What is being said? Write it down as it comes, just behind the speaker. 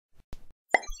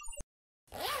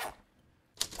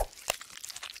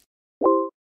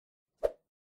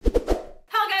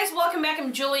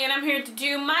I'm Julie and I'm here to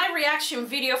do my reaction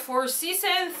video for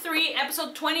Season 3,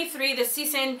 Episode 23, the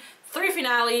Season 3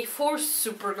 finale for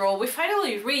Supergirl. We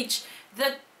finally reached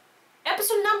the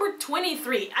episode number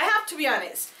 23. I have to be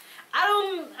honest,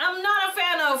 I'm not a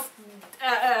fan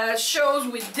of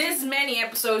shows with this many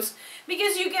episodes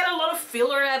because you get a lot of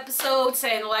filler episodes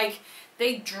and like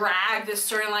they drag the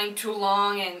storyline too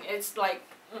long and it's like,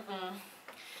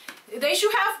 They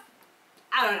should have,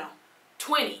 I don't know,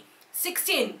 20,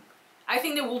 16. I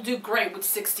think they will do great with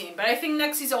 16, but I think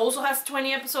next season also has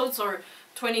 20 episodes or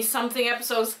 20 something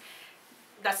episodes.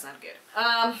 That's not good.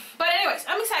 But anyways,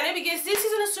 I'm excited because this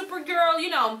season of Supergirl, you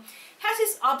know, has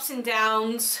its ups and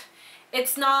downs.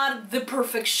 It's not the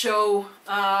perfect show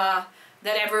that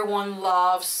everyone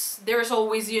loves. There's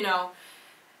always, you know,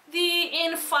 the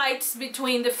infights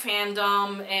between the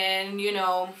fandom and, you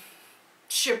know,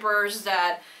 shippers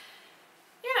that,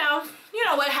 you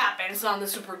know what happens on the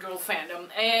Supergirl fandom.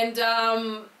 And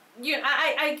you know,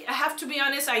 I have to be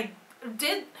honest, I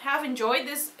did have enjoyed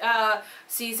this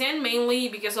season mainly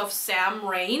because of Sam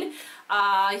Rain.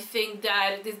 I think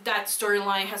that that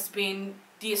storyline has been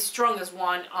the strongest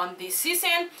one on this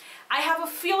season. I have a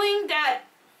feeling that,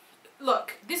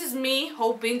 look, this is me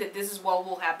hoping that this is what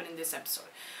will happen in this episode,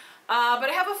 but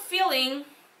I have a feeling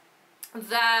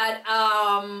that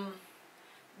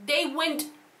they went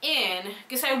in,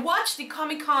 because I watched the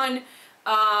Comic-Con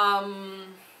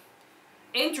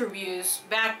interviews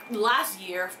back last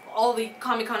year, all the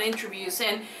Comic-Con interviews,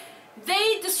 and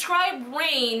they described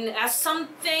Rain as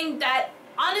something that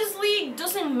honestly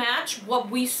doesn't match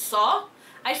what we saw.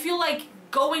 I feel like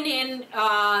going in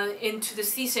into the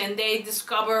season, they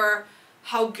discover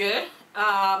how good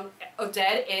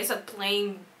Odette is at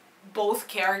playing both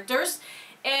characters.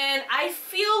 And I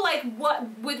feel like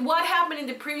with what happened in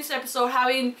the previous episode,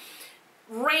 having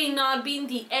Rain not being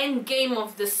the end game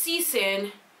of the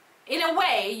season, in a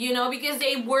way, you know, because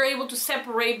they were able to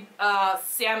separate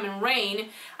Sam and Rain,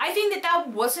 I think that that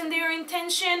wasn't their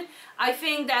intention. I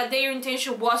think that their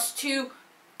intention was to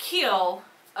kill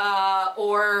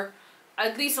or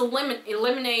at least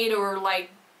eliminate or like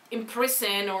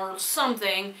imprison or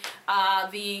something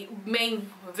the main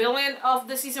villain of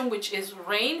the season, which is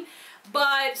Rain.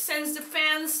 But since the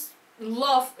fans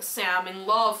love Sam and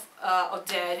love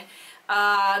Odette,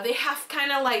 they have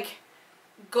kind of like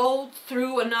go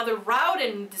through another route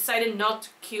and decided not to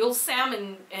kill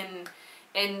Sam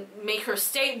and make her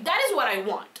stay. That is what I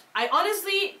want. I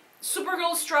honestly,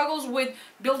 Supergirl struggles with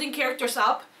building characters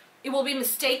up. It will be a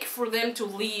mistake for them to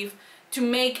leave, to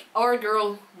make our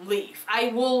girl leave. I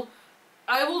will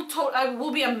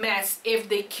be a mess if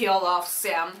they kill off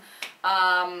Sam.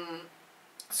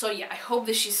 So yeah, I hope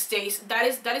that she stays. That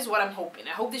is what I'm hoping. I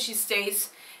hope that she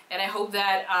stays, and I hope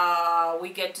that we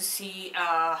get to see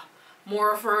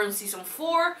more of her in season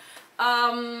 4.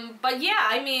 But yeah,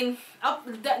 I mean,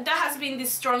 that has been the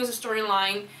strongest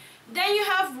storyline. Then you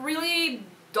have really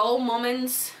dull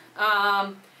moments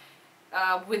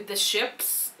with the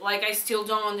ships. Like, I still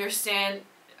don't understand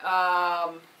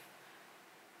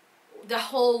the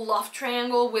whole love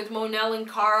triangle with Mon-El and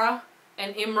Kara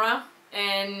and Imra.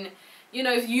 And you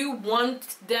know, if you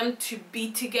want them to be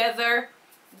together,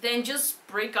 then just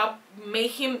break up,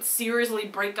 make him seriously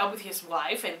break up with his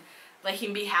wife and let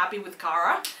him be happy with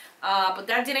Kara. But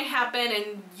that didn't happen,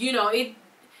 and you know, it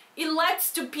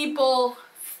lets to people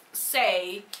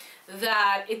say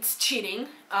that it's cheating,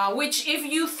 which if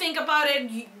you think about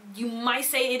it, you might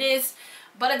say it is,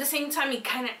 but at the same time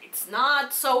it's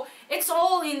not. So it's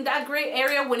all in that gray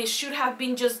area when it should have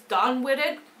been just done with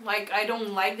it. Like, I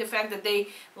don't like the fact that they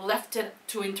left it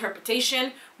to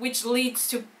interpretation, which leads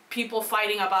to people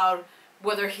fighting about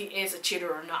whether he is a cheater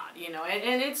or not, you know.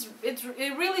 And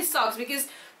it really sucks because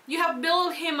you have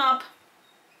built him up.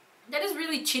 That is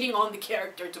really cheating on the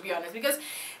character, to be honest, because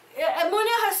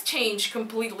Mon-El has changed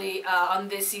completely on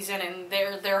this season, and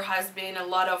there has been a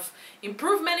lot of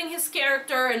improvement in his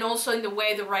character and also in the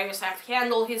way the writers have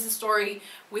handled his story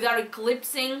without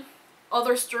eclipsing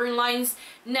other storylines.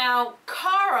 Now,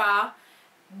 Kara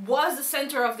was the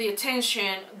center of the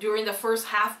attention during the first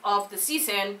half of the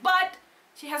season, but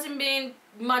she hasn't been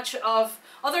much of,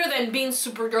 other than being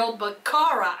Supergirl, but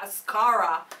Kara as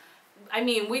Kara. I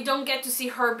mean, we don't get to see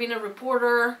her being a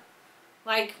reporter.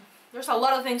 Like, there's a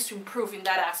lot of things to improve in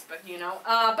that aspect, you know.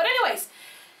 But anyways,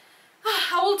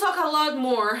 I will talk a lot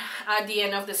more at the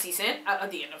end of the season.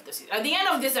 At the end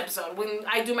of this episode, when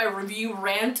I do my review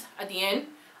rant at the end,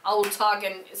 I will talk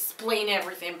and explain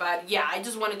everything. But yeah, I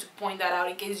just wanted to point that out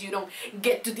in case you don't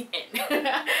get to the end.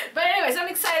 But anyways, I'm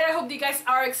excited. I hope you guys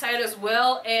are excited as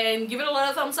well, and give it a lot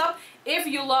of thumbs up if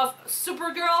you love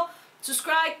Supergirl.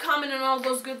 subscribe, comment, and all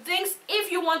those good things.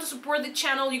 If you want to support the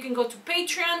channel, you can go to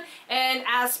Patreon, and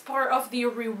as part of the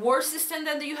reward system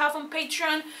that you have on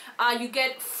Patreon, you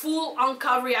get full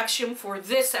uncut reaction for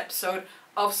this episode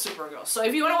of Supergirl. So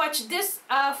if you want to watch this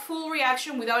full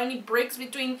reaction without any breaks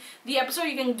between the episode,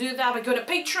 you can do that by going to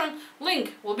Patreon.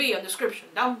 Link will be in the description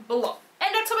down below.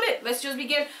 And that's about it. Let's just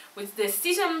begin with the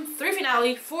season 3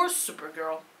 finale for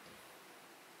Supergirl.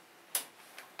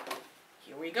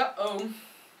 Here we go.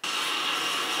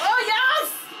 Oh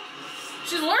yes!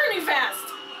 She's learning fast.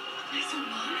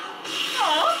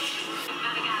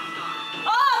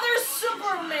 Oh, there's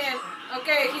Superman.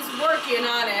 Okay, he's working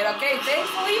on it. Okay,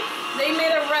 thankfully they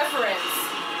made a reference.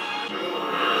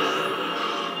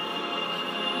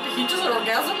 Did he just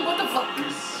orgasm? What the fuck?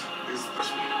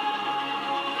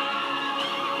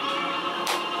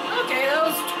 Okay, that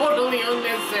was totally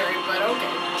unnecessary, but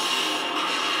okay.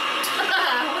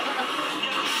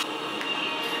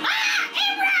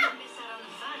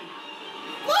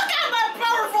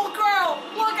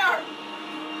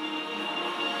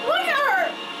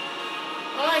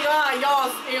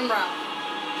 Y'all's Imra.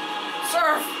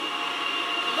 Surf.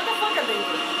 What the fuck are they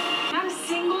doing? Not a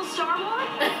single Star Wars?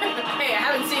 Hey, I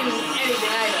haven't seen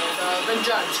anything either, so don't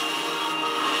judge.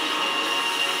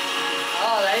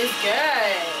 Oh, that is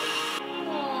good.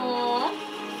 Aww.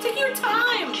 Take your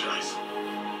time.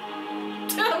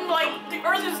 I'm like, the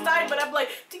earth is dying, but I'm like,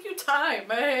 take your time.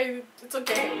 Hey, it's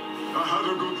okay. I had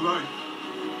a good life.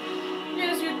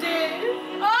 Yes, you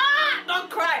did. Ah! Don't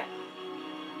cry.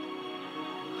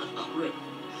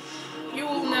 You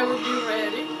will never be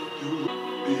ready. You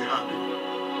will be happy.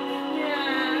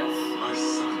 Yes. My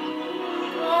son.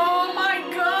 Oh my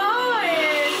god.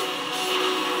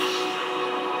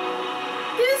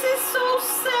 This is so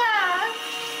sad.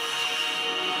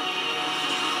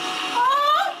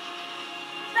 Oh!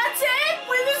 That's it?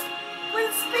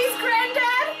 With Space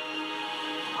Granddad?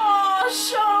 Oh,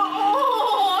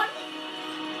 Sean.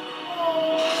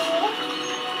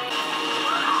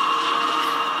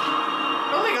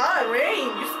 Oh my god, Rain,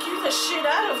 you scared the shit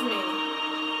out of me.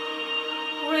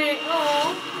 Rain,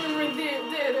 Rain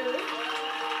did it.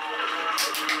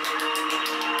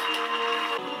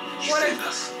 What a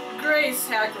great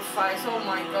sacrifice, oh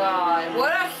my god.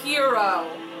 What a hero.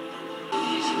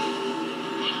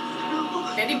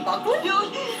 Eddie Buckland? What?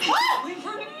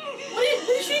 What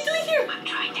is she doing here? I'm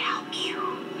trying to help you.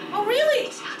 Oh really?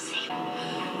 It's not safe.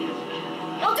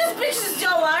 Oh, this bitch is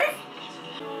still alive?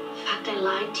 In fact, I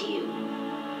lied to you.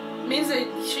 Means that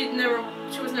she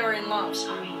was never in love.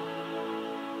 Sorry.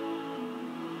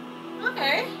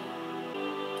 Okay.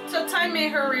 So time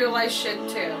made her realize shit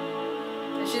too.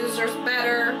 That she deserves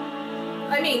better.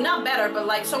 I mean, not better, but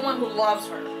like someone who loves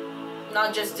her.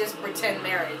 Not just this pretend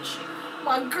marriage.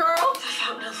 My girl. The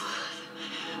fountain of love.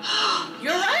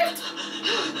 You arrived?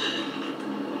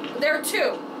 There are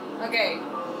two. Okay.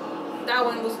 That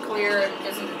one was clear,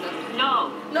 isn't it?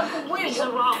 No. No, wait. It's the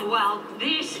wrong well.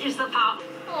 This is the fountain.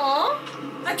 Aww.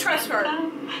 I trust her.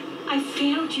 I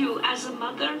failed you as a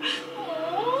mother.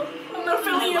 Aww. I'm not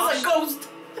feeling you as a ghost.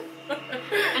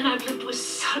 And I've lived with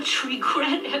such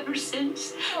regret ever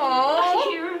since. Aww.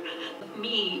 Here,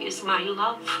 me is my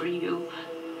love for you.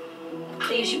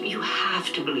 Please, you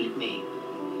have to believe me.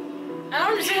 I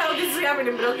don't understand how this is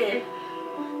happening, but okay.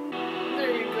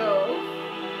 There you go.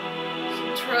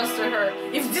 She trusted her.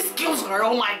 If this kills her,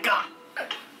 oh my god.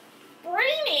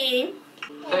 Brainy.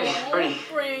 Hey, Bernie.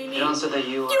 Brainy. John said that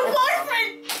you. Your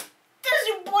boyfriend. There's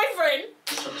your boyfriend.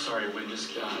 Sorry, Wynn,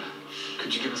 just,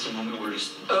 could you give us a moment? We're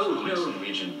just no. some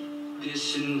region.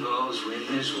 This involves Wynn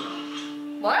as well.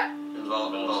 What?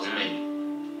 Involves me.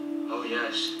 Oh,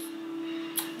 yes.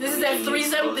 This is that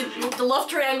threesome, the love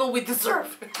triangle we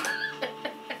deserve.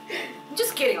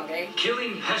 Just kidding, okay?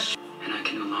 Killing pests. And I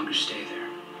can no longer stay there.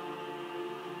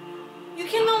 You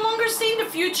can no longer stay in the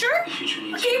future? The future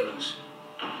needs Okay. heroes.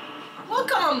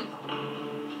 Welcome.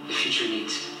 The future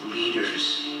needs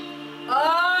leaders.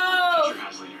 Oh. Future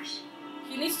has leaders.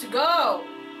 He needs to go.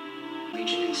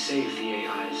 Legion and save the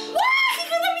AIs. What? He's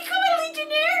gonna become a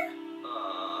legionnaire?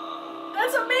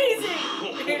 That's amazing.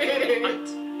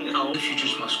 No. The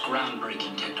future's most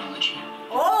groundbreaking technology.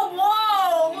 Oh,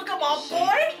 whoa! Look, I'm on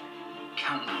board.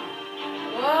 Count them.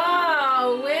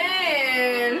 Wow,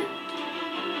 Wynn.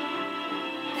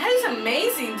 That is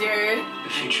amazing, dude. The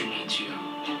future needs you.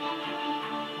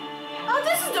 Oh,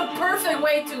 this is the perfect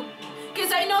way to...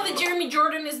 Because I know that Jeremy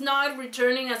Jordan is not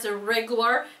returning as a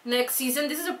regular next season.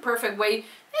 This is a perfect way.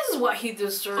 This is what he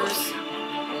deserves.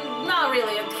 Not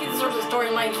really. He deserves a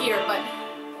storyline here, but...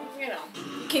 You know,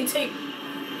 you can take...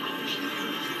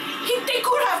 They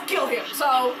could have killed him,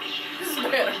 so... This is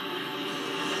better.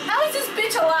 How is this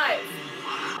bitch alive?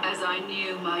 As I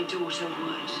knew my daughter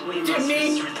would. We Didn't must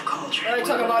me? restore the cauldron. Are you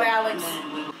talking about Alex?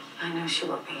 I know she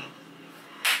will be.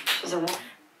 She's a woman.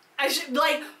 I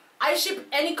ship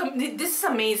any. This is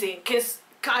amazing because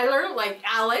Kyler, like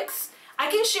Alex,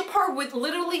 I can ship her with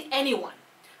literally anyone.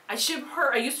 I ship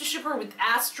her. I used to ship her with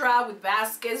Astra, with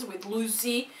Vasquez, with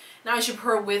Lucy. Now I ship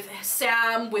her with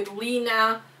Sam, with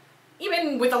Lena,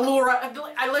 even with Allura.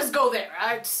 Let's go there.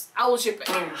 I will ship it.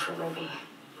 Here for Ruby.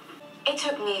 It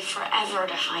took me forever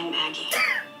to find Maggie.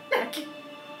 Maggie.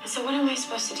 So what am I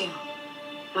supposed to do?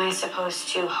 Am I supposed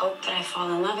to hope that I fall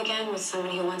in love again with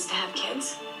somebody who wants to have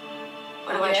kids?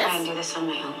 Or do I try and do this on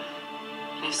my own?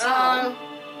 And if so,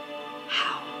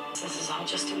 how? This is all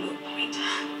just a moot point.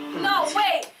 No,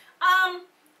 wait.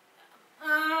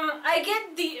 I get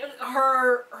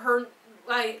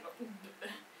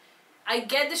I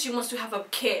get that she wants to have a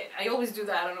kid. I always do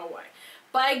that, I don't know why.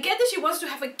 But I get that she wants to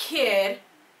have a kid,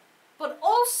 but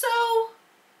also,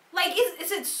 like,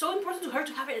 is it so important to her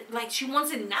to have it, like, she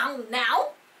wants it now?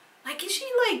 Like, can she,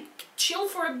 like, chill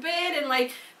for a bit and,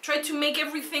 like, try to make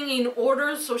everything in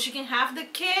order so she can have the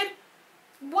kid?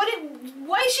 Why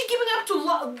is she giving up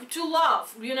to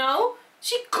love, you know?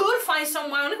 She could find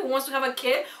someone who wants to have a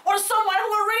kid, or someone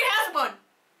who already has one.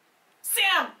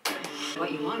 Sam!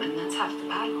 What you want, and that's half the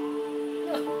battle.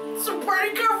 It's a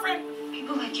pretty girlfriend.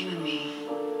 People like you and me,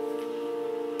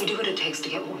 we do what it takes to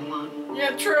get what we want.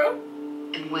 Yeah, true.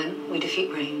 And when we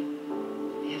defeat Rain,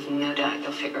 I have no doubt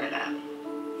you'll figure it out.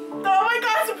 Oh my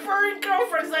god, it's a furry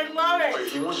girlfriends, I love it. Wait,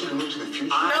 he wants you to look to the future?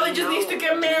 Melly just needs to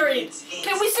get married.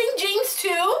 Can we sing James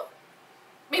too?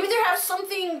 Maybe they have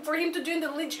something for him to do in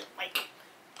the Legion, like...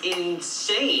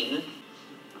 Insane?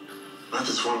 Not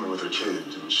this woman with her kid,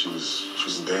 and she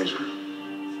was in danger.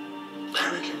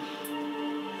 Panicking.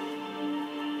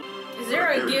 Is there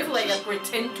a gift, like a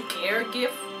pretend to care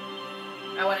gift?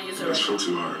 I want to use it That's right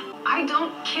still too hard. I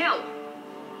don't kill.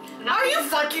 Are you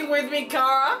fucking with me,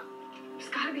 Kara? There's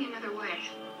gotta be another way.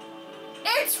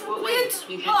 It's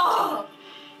You can't oh,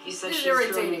 You said this is she's really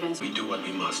irritating. invincible. We do what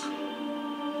we must.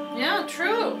 Yeah,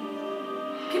 true.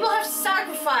 People have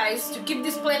sacrificed to keep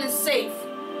this planet safe.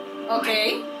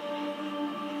 Okay.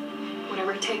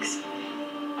 Whatever it takes.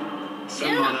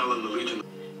 Send Monel and the Legion.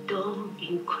 Don't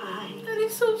you cry. That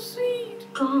is so sweet.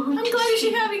 I'm I'm glad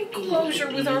she's having closure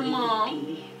with her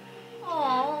mom.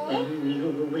 Aww. When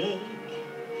you wake,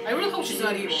 I really hope she's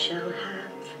not evil. shall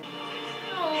have.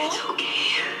 Aww. It's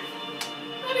okay.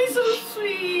 That is so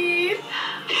sweet.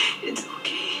 It's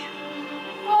okay.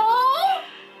 Aww.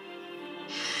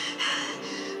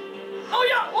 Oh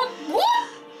yeah. What?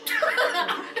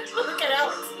 Look at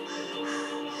Alex.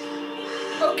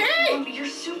 Okay. You're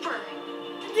super.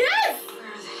 Yes. Where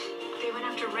are they? They went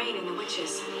after Rain and the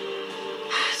witches.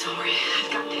 Don't worry,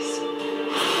 I've got this.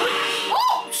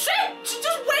 Oh shit! She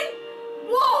just went.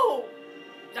 Whoa.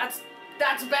 That's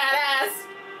badass.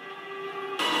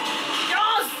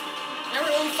 Yes.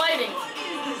 Everyone fighting.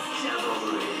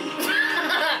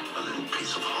 A little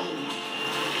piece of home.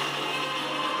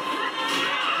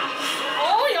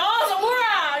 Oh yes,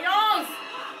 Allura, yes.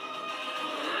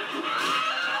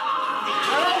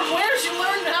 I don't know where she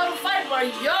learned how to fight, but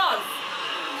yes.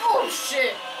 Oh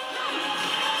shit.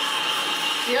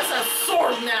 She has a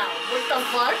sword now. What the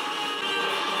fuck?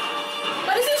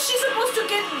 But isn't she supposed to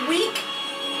get weak?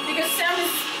 Because Sam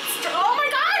is oh my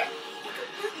god!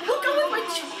 Look at my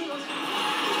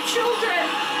children!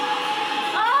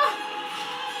 Ah!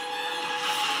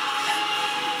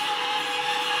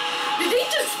 Did they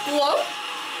just float?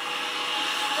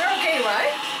 They're okay,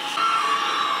 right?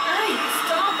 Hey,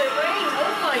 stop it, Rain!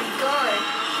 Oh my god!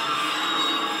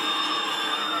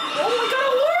 Oh my god,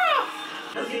 Allura!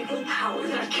 A legal power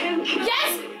that can kill.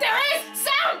 Yes! There is!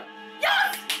 Sam!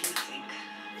 Yes!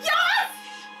 Yes!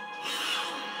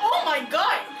 Oh my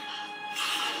god!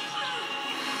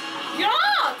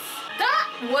 Yes! That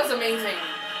was amazing.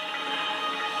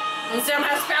 And Sam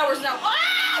has powers now.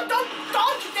 Ah! Don't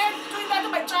you dare do that to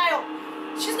my child!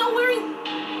 She's not wearing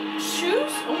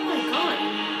shoes? Oh my god.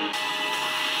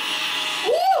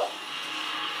 Ooh!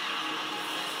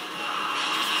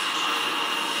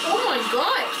 Oh my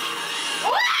god.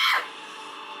 Ah!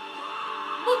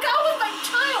 Look out with my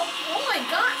child! Oh my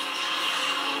god!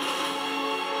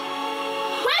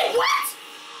 Wait, what?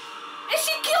 Is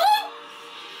she killing?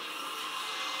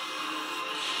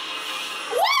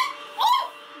 What? Oh!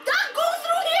 That goes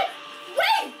through here!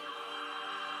 Wait!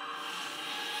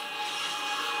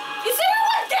 Is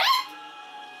everyone dead?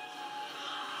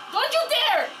 Don't you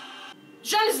dare!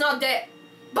 Jean is not dead.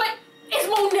 But is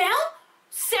Monel?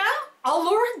 Sam?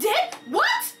 Allura dead?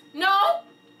 What? No.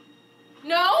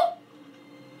 No.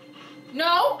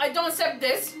 No, I don't accept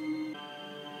this.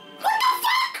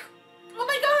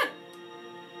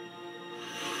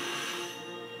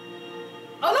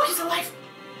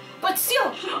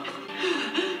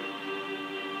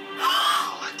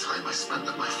 I spent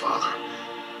with my father.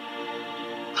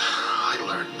 I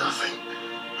learned nothing.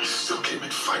 I still came in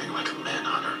fighting like a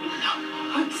manhunter.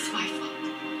 No, it's my fault.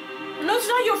 No, it's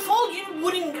not your fault. You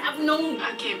wouldn't have known.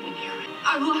 I came in here.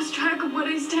 I've lost track of what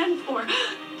I stand for.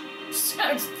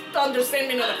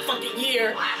 Understanding of the fucking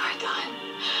year. What have I done?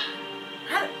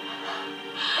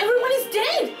 Everyone is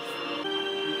dead.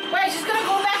 Wait, she's gonna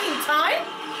go back in time?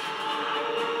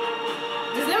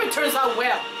 This never turns out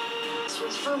well. This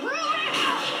was for real.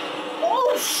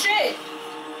 Oh shit!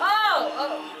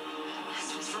 Oh.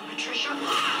 This was for Patricia.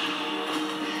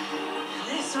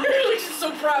 This She's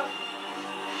so proud.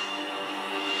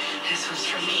 This was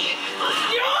for me.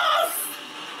 Yes!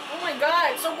 Oh my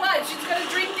god, so what? She's gonna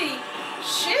drink the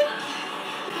shit?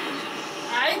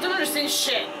 I don't understand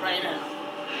shit right now.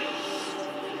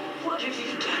 What have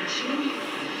you done to me?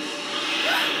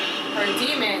 Her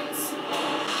demons.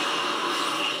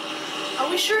 Are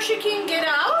we sure she can get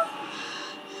out?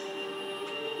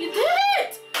 You did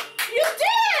it! You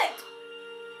did it!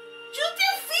 You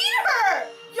defeat her!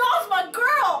 Y'all's my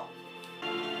girl!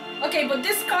 Okay, but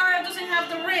this card doesn't have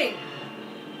the ring.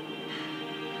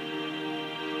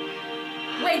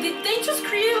 Wait, did they just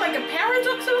create like a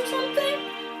paradox or something?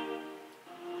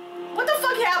 What the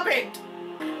fuck happened?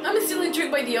 I'm still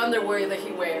intrigued by the underwear that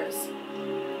he wears.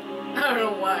 I don't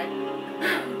know why.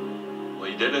 Well,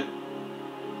 you did it.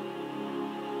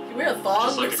 You wear a thong?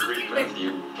 Just like a creep after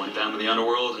you went down to the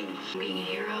underworld and... Being a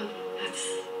hero, that's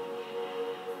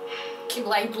Keep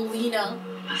like Lena.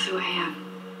 who I am.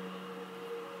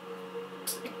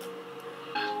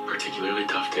 particularly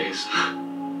tough days.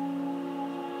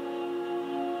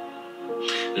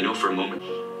 You know, for a moment...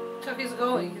 Chucky's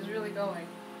going. He's really going.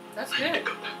 That's I need to good.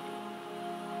 go back.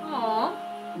 Aww.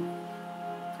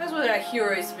 That's what a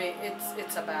hero is.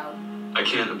 It's about. I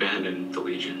can't abandon the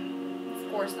Legion.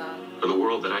 Of course not. For the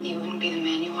world that I... You wouldn't be the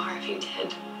man you are if you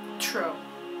did. True.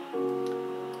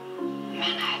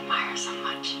 Men I admire so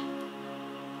much.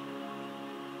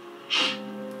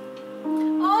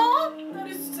 Oh, that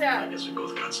is I sad. guess we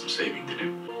both got some saving to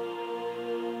do.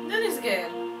 That is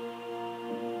good.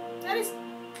 That is.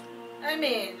 I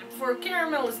mean, for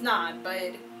caramel, it's not,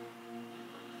 but.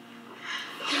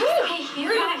 Hey, you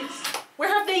guys. Where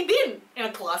have they been? In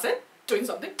a closet, doing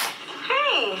something.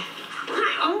 Hey.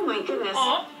 Oh my goodness.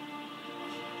 Oh.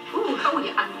 Ooh, oh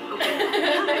yeah. Okay.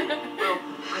 Well,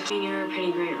 I mean, you're a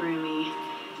pretty great roomie.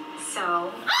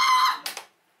 So. Ah!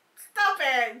 Stop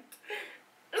it!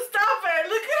 Stop it!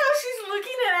 Look at how she's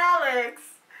looking at Alex.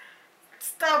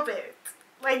 Stop it.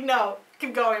 Like, no.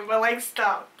 Keep going, but like,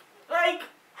 stop. Like,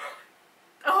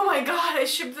 oh my god, I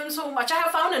ship them so much. I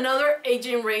have found another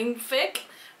Agent Rain fic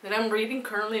that I'm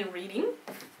currently reading.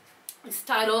 It's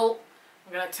titled,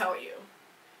 I'm gonna tell you,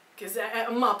 because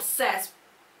I'm obsessed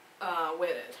with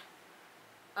it.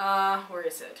 Where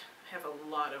is it? I have a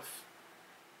lot of...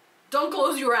 Don't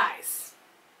close your eyes.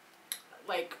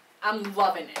 Like, I'm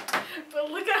loving it.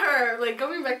 But look at her, like,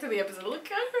 coming back to the episode,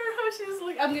 look at her, how she's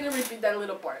like, I'm gonna repeat that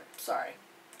little part, sorry.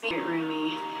 Great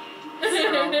roomie.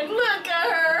 Look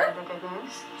at her! The good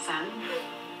news, son.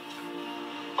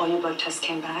 All your blood tests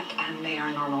came back and they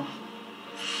are normal.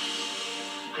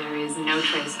 There is no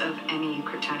trace of any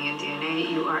Kryptonian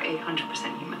DNA. You are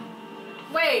 100% human.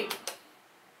 Wait.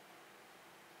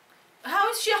 How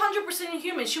is she 100%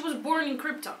 human? She was born in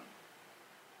Krypton.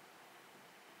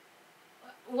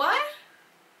 What?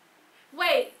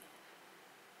 Wait.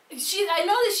 I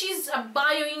know that she's a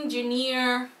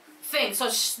bioengineer thing, so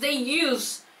they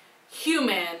use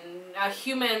human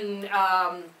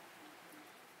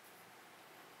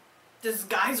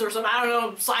disguise or something, I don't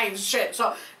know, science shit.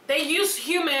 So they use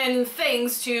human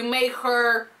things to make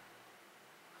her,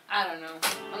 I don't know,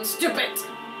 I'm stupid.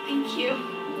 Thank you.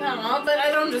 I don't know, but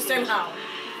I don't understand how.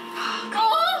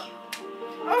 Oh,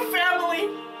 our family.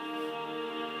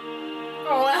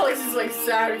 Oh, Alex is like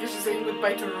sad because she's saying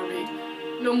goodbye to Ruby.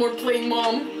 No more playing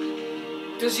mom.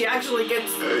 Because she actually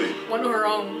gets one of her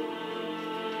own.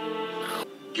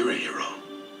 You're a hero.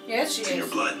 Yes, she It's in your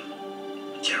is. blood.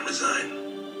 You can't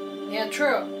resign. Yeah,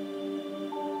 true.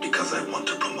 Because I want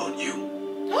to promote you.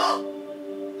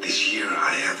 This year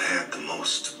I have had the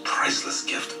most priceless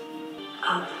gift.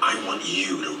 I want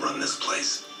you to run this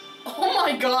place. Oh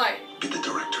my god. Be the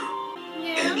director.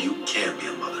 Yeah. And you can be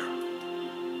a mother.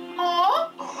 Aww.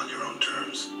 All on your own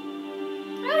terms.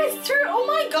 That is true. Oh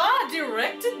my god.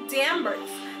 Directed Danvers.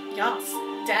 Yes.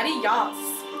 Daddy, yes.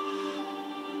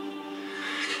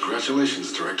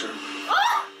 Congratulations, director.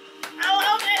 Oh! I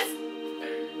love this.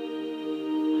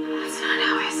 That's not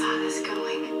how I saw this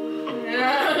going.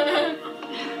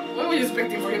 What were you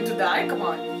expecting for him to die? Come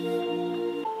on.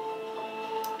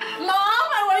 Mom,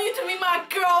 I want you to be my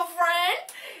girlfriend.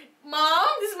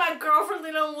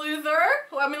 Lena Luthor,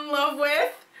 who I'm in love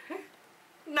with.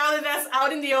 Now that that's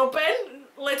out in the open,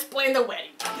 let's plan the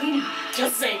wedding.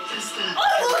 Just saying.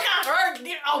 Oh, look at her!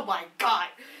 Oh my god.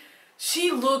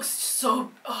 She looks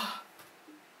so...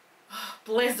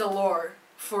 bless the Lord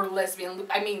for lesbian...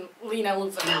 I mean, Lena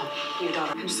Luthor. No, your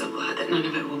daughter. I'm so glad that none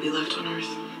of it will be left on Earth.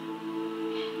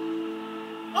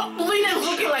 Oh, Lena's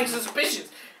looking like suspicious.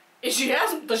 Does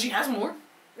she has more?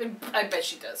 I bet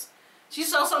she does. She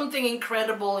saw something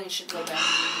incredible and shit like that.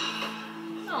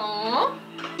 Aww.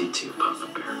 Me too, Papa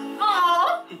Bear.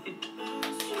 Aww.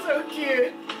 So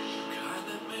cute.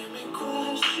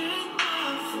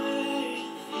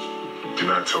 Do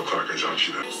not tell Clark I taught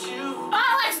you that.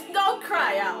 Alex, don't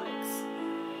cry, Alex.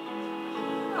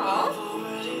 Aww.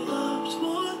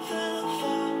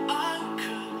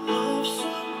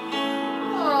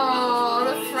 Oh,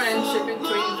 the friendship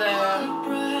between them.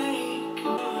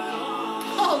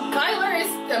 Oh, Kyler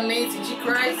is amazing. She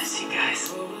cries. I miss you guys.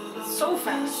 So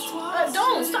fast.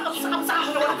 Don't stop. Aww.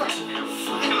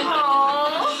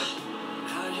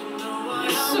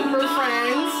 Super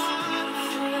friends.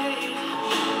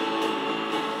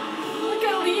 Look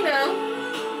at Lena.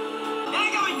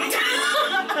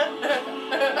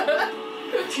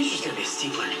 The future's gonna be a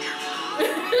steep learning curve.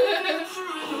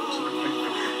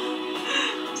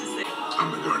 I'm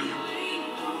the guardian.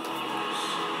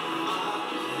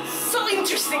 So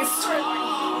interesting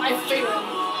storyline. My favorite.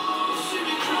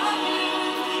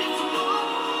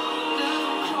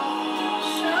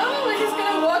 Oh, he's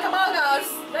gonna walk among us.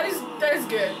 That is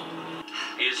good.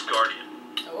 He's guardian.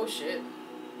 Oh shit.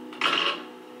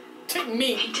 Take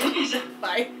me. He did it.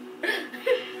 Bye.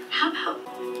 How about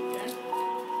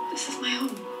this is my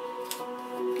home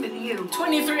with you?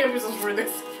 23 episodes for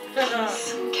this.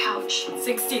 Couch.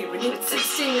 16. We need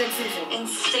 16 next season.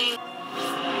 Insane.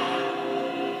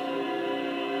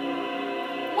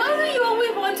 Why do you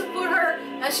always want to put her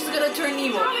and she's gonna turn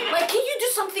evil? Like, can you do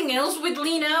something else with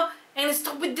Lena and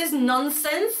stop with this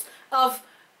nonsense of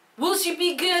will she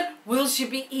be good? Will she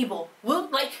be evil?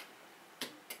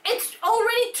 It's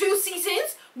already 2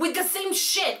 seasons with the same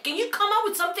shit. Can you come up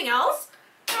with something else?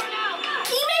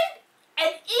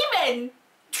 Even,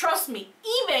 trust me,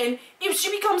 even if she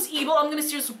becomes evil, I'm gonna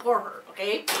still support her,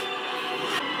 okay?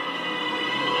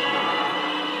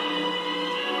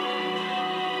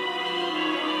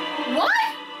 What?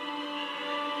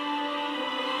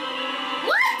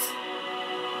 What?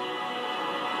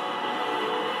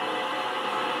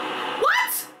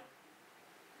 What?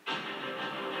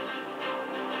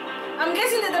 I'm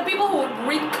guessing that the people who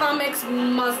read comics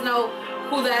must know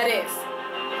who that is.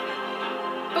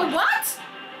 But what?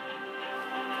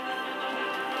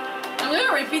 I'm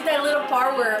gonna repeat that little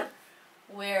part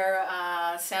where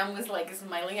Sam was like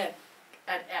smiling at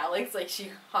Alex, like she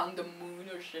hung the moon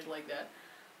or shit like that.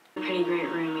 Pretty great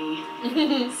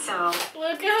roomie. So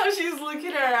look how she's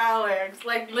looking at Alex.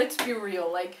 Like, let's be real.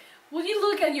 Like, would you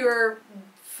look at your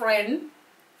friend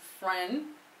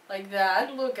like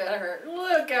that? Look at her.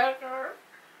 Look at her.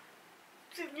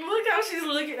 Look how she's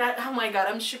looking at. Oh my god,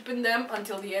 I'm shipping them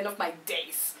until the end of my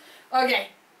days. Okay,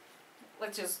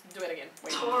 let's just do it again.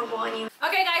 Wait.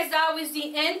 Okay, guys, that was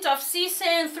the end of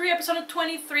season 3, episode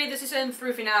 23, the season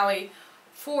 3 finale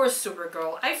for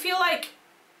Supergirl. I feel like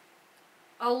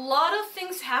a lot of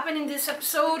things happened in this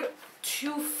episode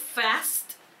too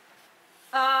fast,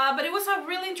 but it was a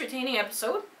really entertaining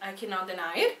episode. I cannot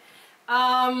deny it.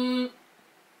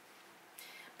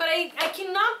 But I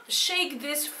cannot shake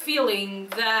this feeling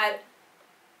that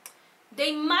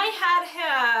they might have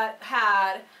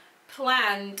had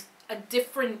planned a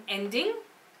different ending,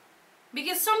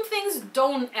 because some things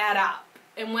don't add up.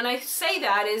 And when I say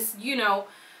that is, you know,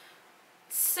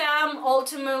 Sam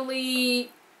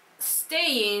ultimately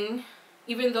staying,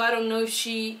 even though I don't know if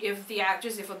the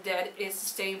actress, if Odette is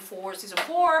staying for season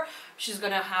 4, she's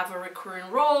gonna have a recurring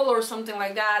role or something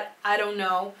like that. I don't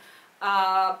know.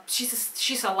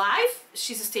 She's alive.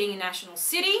 She's staying in National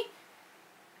City.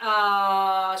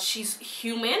 She's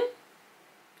human,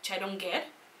 which I don't get.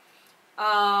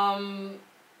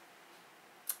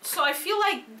 So I feel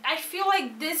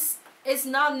like this is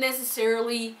not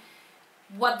necessarily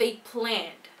what they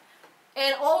planned.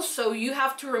 And also, you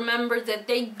have to remember that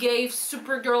they gave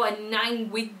Supergirl a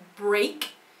 9-week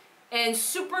break, and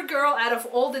Supergirl, out of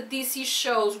all the DC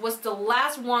shows, was the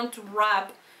last one to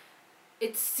wrap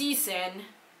its season,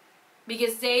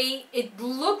 because it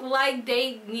looked like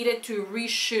they needed to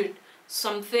reshoot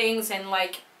some things, and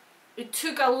like it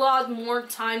took a lot more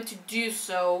time to do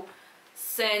so,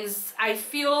 since I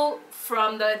feel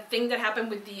from the thing that happened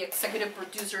with the executive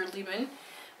producer leaving,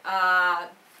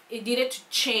 it needed to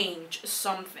change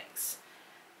some things.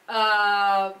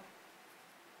 I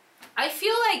I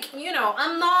feel like, you know,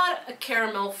 I'm not a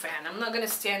Caramel fan. I'm not gonna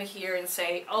stand here and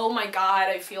say, oh my god,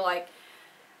 I feel like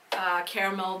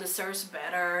Caramel deserves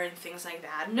better and things like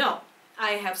that. No,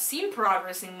 I have seen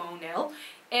progress in Monel,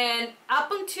 and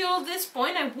up until this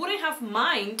point I wouldn't have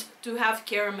mind to have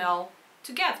Caramel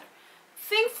together.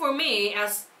 Thing for me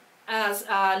as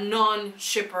a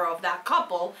non-shipper of that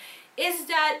couple is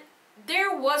that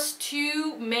there was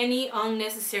too many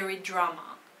unnecessary drama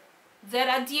that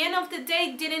at the end of the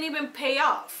day didn't even pay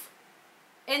off,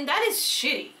 and that is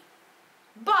shitty.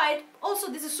 But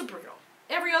also, this is Supergirl.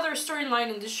 Every other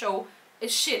storyline in this show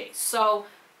is shitty, so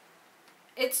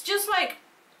it's just like,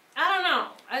 I don't know.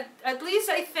 At least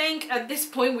I think at this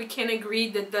point we can agree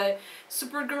that the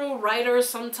Supergirl writers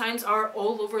sometimes are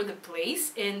all over the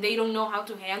place and they don't know how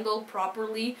to handle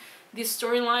properly these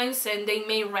storylines, and they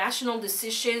make rational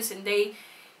decisions and they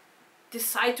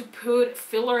decide to put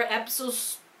filler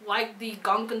episodes like the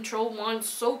gun control one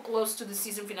so close to the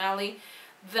season finale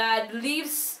that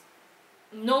leaves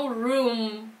no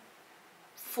room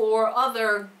for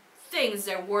other things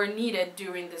that were needed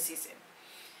during the season.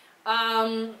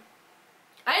 I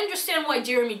understand why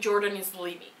Jeremy Jordan is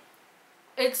leaving.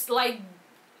 It's like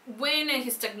Wynn and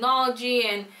his technology,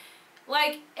 and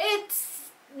like it's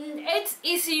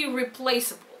easy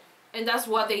replaceable, and that's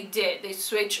what they did. They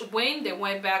switched Wynn, they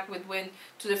went back with Wynn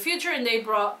to the future, and they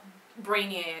brought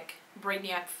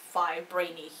Brainiac 5,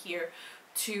 Brainy here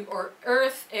to our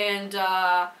Earth, and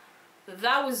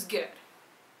that was good.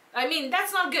 I mean,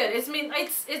 that's not good.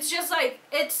 It's just like,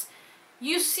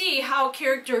 you see how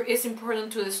character is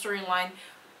important to the storyline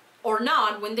or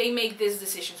not when they make these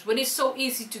decisions, when it's so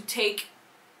easy to take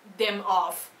them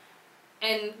off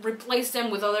and replace them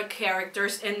with other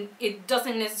characters and it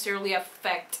doesn't necessarily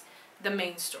affect the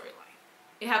main storyline.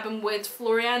 It happened with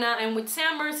Floriana and with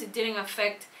Summers. It didn't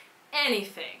affect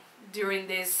anything during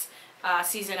this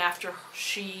season after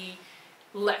she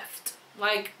left.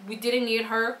 Like, we didn't need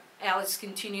her. Alice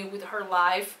continued with her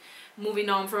life, moving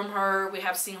on from her. We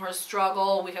have seen her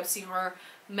struggle. We have seen her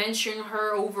mention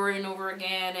her over and over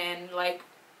again, and like,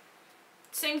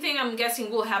 same thing I'm guessing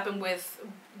will happen with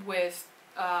Wynn's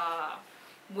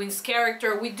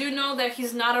character. We do know that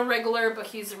he's not a regular, but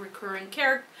he's a recurring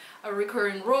character, a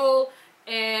recurring role,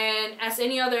 and as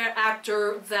any other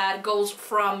actor that goes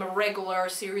from a regular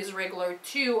series regular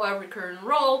to a recurring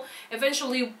role,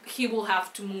 eventually he will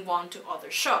have to move on to other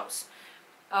shows.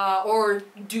 Or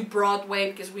do Broadway,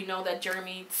 because we know that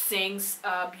Jeremy sings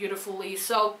beautifully,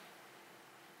 so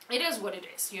it is what it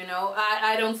is, you know.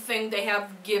 I don't think they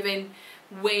have given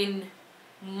Wynn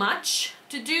much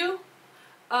to do,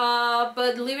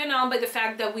 but living on by the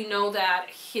fact that we know that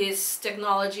his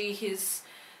technology, his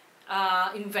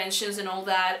inventions and all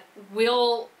that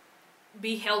will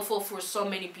be helpful for so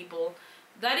many people,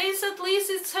 that is, at least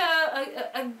it's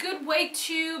a good way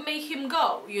to make him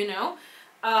go, you know.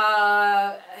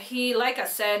 He, like I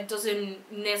said,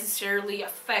 doesn't necessarily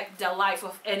affect the life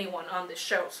of anyone on the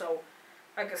show, so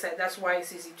like I said, that's why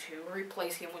it's easy to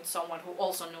replace him with someone who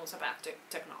also knows about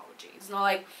technology. It's not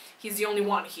like he's the only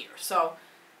one here, so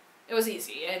it was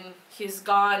easy, and he's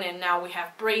gone, and now we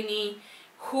have Brainy,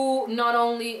 who not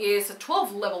only is a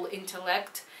 12th level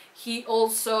intellect, he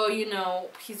also, you know,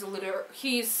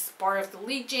 he's part of the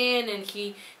Legion, and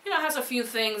he, you know, has a few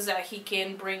things that he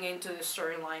can bring into the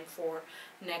storyline for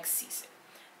next season.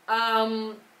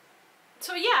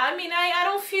 So yeah, I mean, I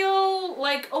don't feel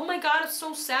like, oh my god, I'm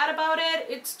so sad about it.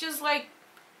 It's just like,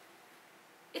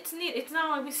 it's neat. It's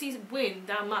not like we see Wynn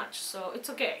that much, so it's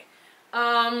okay.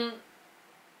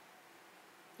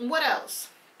 What else?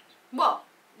 Well,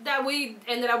 that we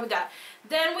ended up with that.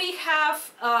 Then we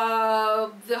have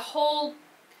the whole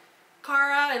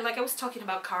Kara, and like I was talking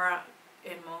about Kara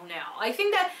and Monel. I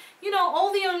think that, you know,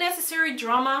 all the unnecessary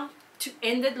drama to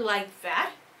end it like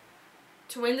that,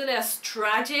 to end it as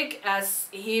tragic as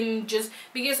him just,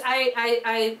 because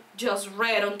I just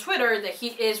read on Twitter that he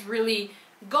is really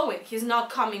going. He's not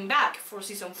coming back for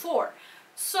season 4.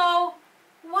 So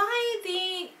why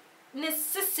the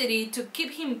necessity to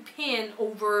keep him pinned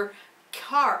over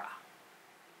Kara?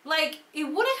 Like, it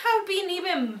wouldn't have been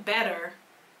even better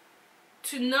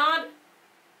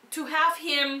to have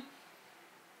him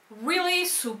really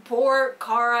support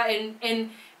Kara and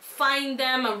find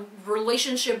them a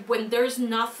relationship when there's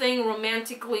nothing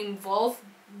romantically involved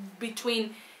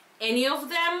between any of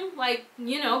them, like,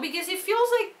 you know, because it feels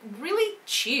like really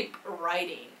cheap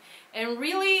writing and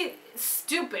really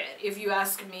stupid, if you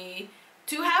ask me,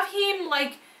 to have him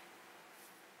like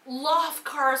love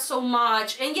Kara so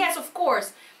much. And yes, of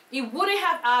course, it wouldn't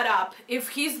have added up if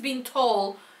he's been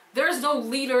told there's no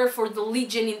leader for the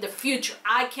Legion in the future.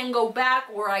 I can go back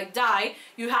or I die.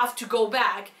 You have to go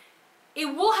back. it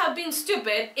will have been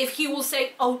stupid if he will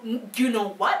say, oh, you know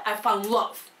what? I found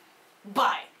love.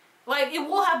 Bye. Like, it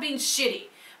will have been shitty.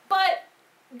 But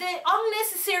the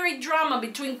unnecessary drama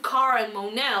between Kara and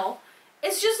Monel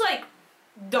is just, like,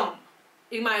 dumb,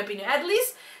 in my opinion. At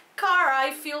least Kara,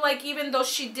 I feel like even though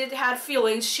she did have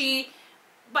feelings, she,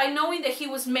 by knowing that he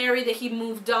was married, that he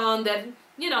moved on, that,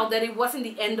 you know, that it wasn't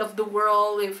the end of the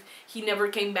world if he never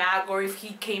came back or if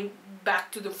he came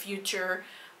back to the future,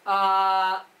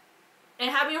 and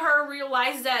having her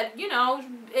realize that, you know,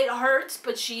 it hurts,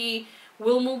 but she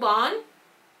will move on.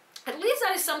 At least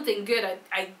that is something good,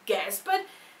 I guess. But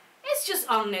it's just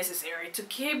unnecessary to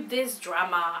keep this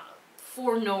drama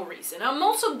for no reason. I'm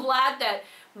also glad that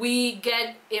we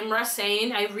get Imra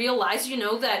saying, I realized, you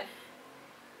know, that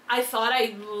I thought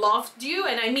I loved you.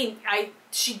 And I mean,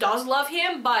 she does love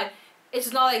him, but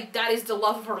it's not like that is the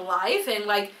love of her life. And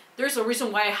like, there's a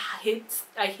reason why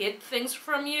I hid things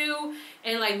from you.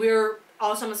 And like, we're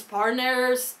awesome as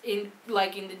partners in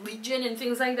like in the Legion and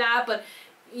things like that, but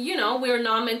you know, we're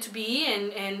not meant to be,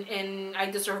 and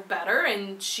I deserve better.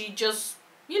 And she just,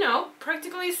 you know,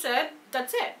 practically said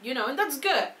that's it, you know, and that's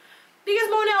good because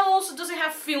Monel also doesn't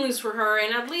have feelings for her,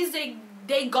 and at least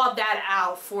they got that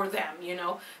out for them, you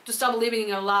know, to stop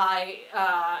living a lie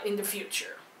in the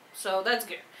future. So that's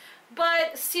good.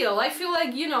 But still, I feel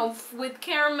like, you know, with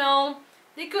Caramel,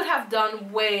 they could have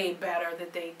done way better than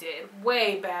they did,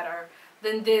 way better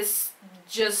than this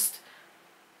just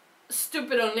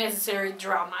stupid unnecessary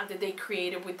drama that they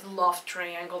created with the love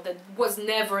triangle that was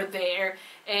never there.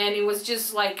 And it was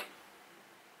just like,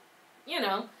 you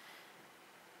know,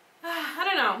 I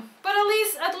don't know, but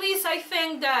at least I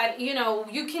think that, you know,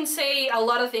 you can say a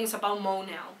lot of things about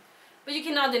Monel, but you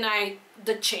cannot deny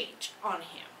the change on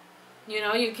him. You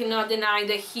know, you cannot deny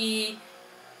that he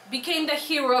became the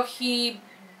hero he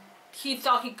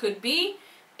thought he could be.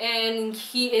 And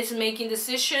he is making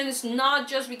decisions not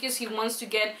just because he wants to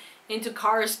get into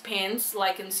Kara's pants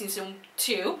like in season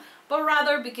 2, but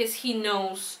rather because he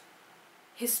knows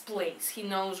his place. He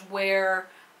knows where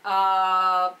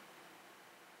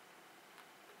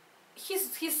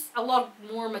he's a lot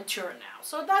more mature now.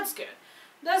 So that's good.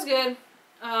 That's good.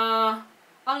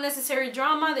 Unnecessary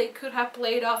drama they could have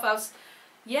played off as,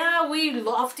 yeah, we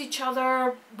loved each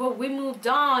other, but we moved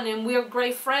on and we're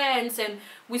great friends and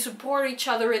we support each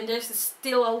other and there's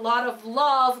still a lot of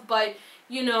love, but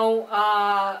you know,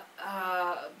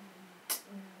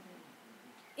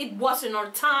 it wasn't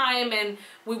our time and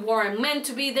we weren't meant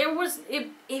to be. There was,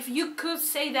 if you could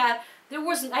say that, there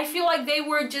wasn't, I feel like they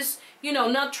were just, you know,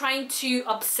 not trying to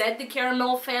upset the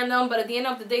Caramel fandom, but at the end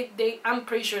of the day, I'm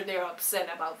pretty sure they're upset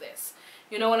about this.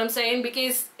 You know what I'm saying?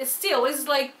 Because it's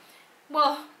like,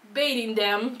 well, baiting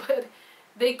them, but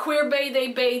they queer bait,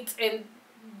 they bait, and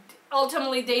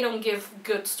ultimately they don't give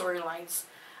good storylines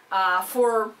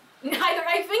for neither.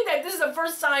 I think that this is the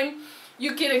first time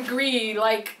you can agree,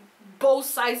 like, both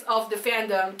sides of the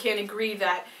fandom can agree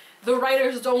that the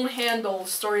writers don't handle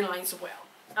storylines well.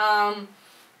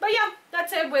 But yeah,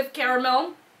 that's it with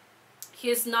Caramel.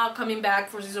 He's not coming back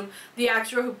for season. The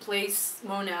actor who plays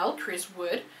Monel, Chris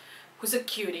Wood, who's a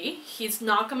cutie, he's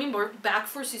not coming back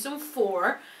for season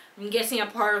 4. I'm guessing a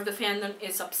part of the fandom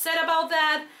is upset about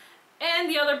that, and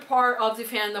the other part of the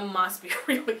fandom must be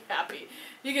really happy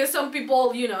because some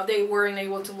people, you know, they weren't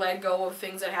able to let go of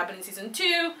things that happened in season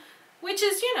 2, which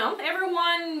is, you know,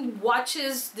 everyone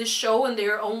watches the show in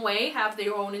their own way, have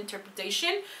their own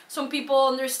interpretation. Some people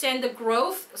understand the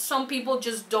growth, some people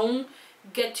just don't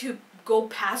get to go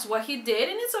past what he did,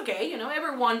 and it's okay, you know,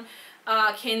 everyone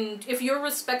can, if you're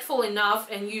respectful enough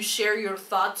and you share your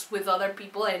thoughts with other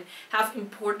people and have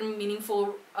important,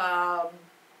 meaningful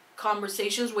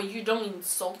conversations where you don't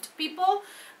insult people,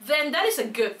 then that is a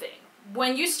good thing.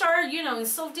 When you start, you know,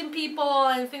 insulting people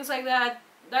and things like that,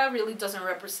 that really doesn't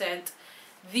represent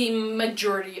the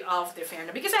majority of the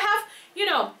fandom. Because I have, you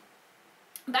know,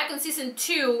 back in season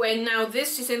 2 and now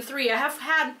this season 3, I have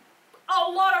had a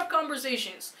lot of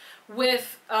conversations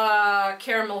with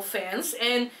Caramel fans,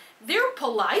 and they're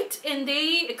polite and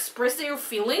they express their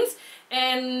feelings,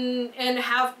 and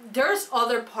there's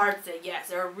other parts that, yes,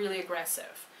 they're really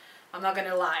aggressive. I'm not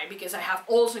gonna lie, because I have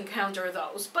also encountered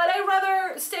those, but I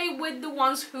rather stay with the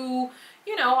ones who,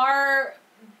 you know, are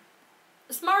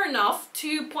smart enough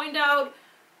to point out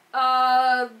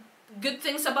good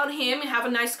things about him and have a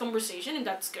nice conversation, and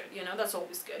that's good, you know, that's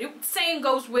always good. Same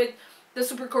goes with the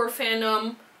Supergirl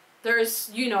fandom. There's,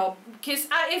 you know, because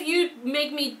if you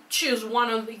make me choose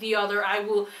one or the other,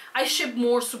 I ship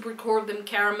more Supergirl than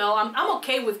Caramel. I'm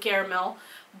okay with Caramel,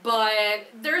 but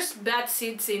there's bad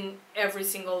seeds in every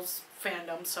single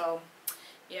fandom, so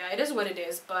yeah, it is what it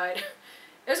is. But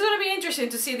it's gonna be interesting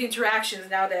to see the interactions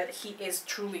now that he is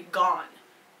truly gone.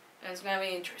 It's gonna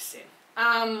be interesting.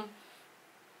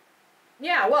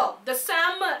 Yeah, well, the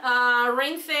Sam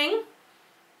Rain thing,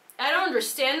 I don't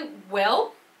understand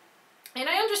well. And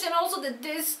I understand also that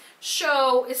this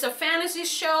show is a fantasy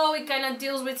show. It kind of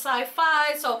deals with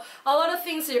sci-fi, so a lot of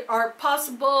things are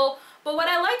possible. But what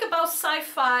I like about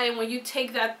sci-fi, and when you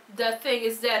take that thing,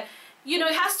 is that, you know,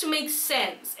 it has to make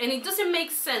sense, and it doesn't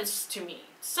make sense to me.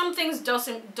 Some things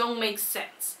don't make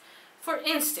sense. For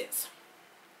instance,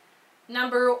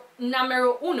 numero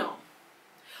uno.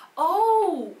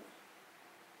 Oh,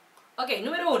 okay,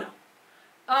 numero uno.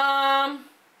 I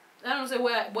don't say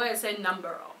why I said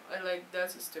numero. Like,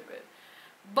 that's stupid.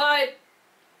 But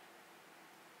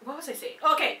what was I saying?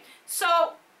 Okay,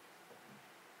 so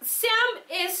Sam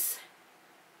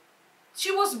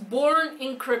she was born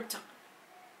in Krypton.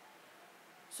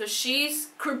 So she's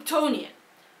Kryptonian.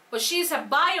 But she's a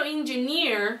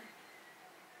bioengineer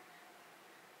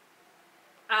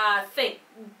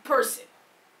person.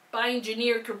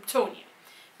 Bioengineer Kryptonian.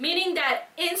 Meaning that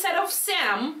inside of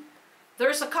Sam,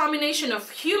 there's a combination of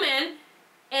human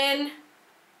and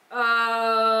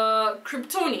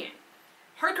Kryptonian.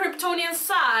 Her Kryptonian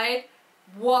side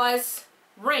was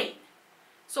Rain.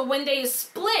 So when they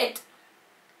split,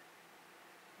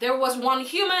 there was one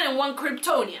human and one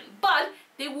Kryptonian, but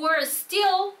they were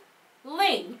still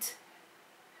linked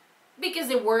because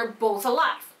they were both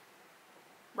alive,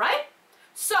 right?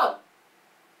 So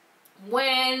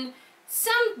when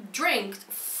Sam drank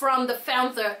from the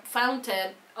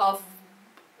fountain of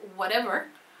whatever,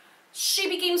 she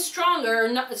became strong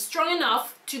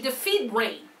enough to defeat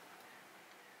Rain,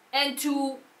 and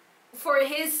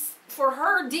for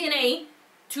her DNA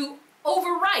to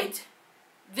overwrite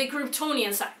the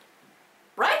Kryptonian side,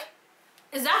 right?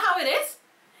 Is that how it is?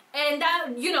 And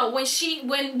that, you know, when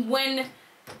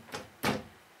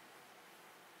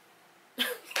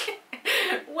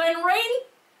when Rain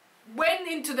went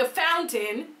into the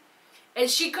fountain, and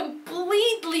she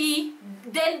completely,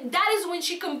 then that is when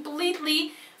she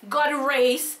completely got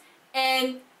erased,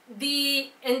 and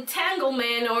the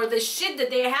entanglement or the shit that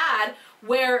they had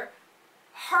where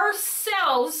her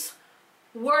cells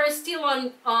were still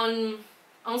on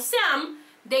Sam,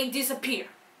 they disappear,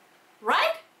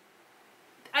 right?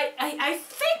 I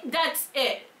think that's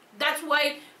it. That's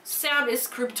why Sam is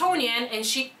Kryptonian and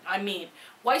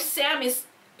why Sam is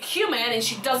human and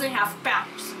she doesn't have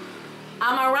powers.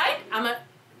 Am I right?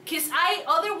 Because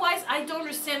otherwise I don't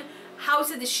understand how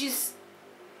is it that she's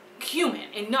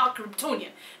human and not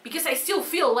Kryptonian, because I still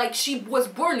feel like she was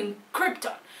born in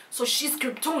Krypton, so she's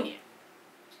Kryptonian.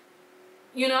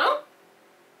 You know?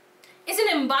 Isn't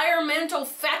environmental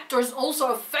factors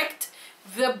also affect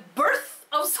the birth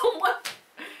of someone?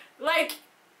 Like,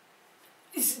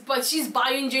 but she's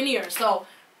bioengineer, so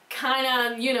kind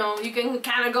of, you know, you can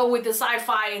kind of go with the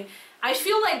sci-fi. And I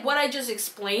feel like what I just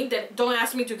explained, that don't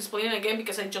ask me to explain it again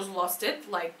because I just lost it,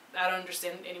 like I don't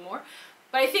understand anymore.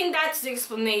 But I think that's the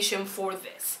explanation for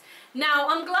this. Now,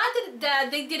 I'm glad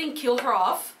that they didn't kill her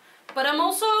off, but I'm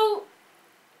also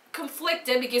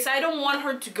conflicted because I don't want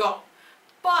her to go.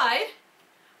 But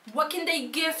what can they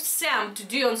give Sam to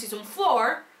do on season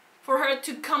 4 for her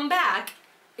to come back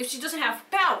if she doesn't have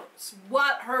powers?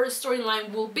 What her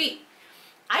storyline will be?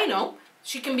 I know,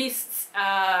 she can be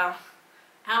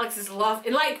Alex's love,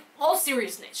 in like all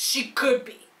seriousness, she could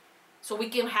be. So we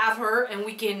can have her and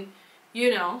we can,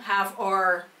 you know, have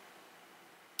our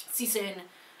season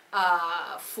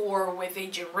 4 with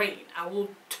Agent Rain. I will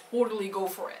totally go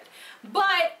for it.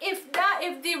 But if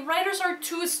the writers are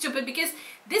too stupid, because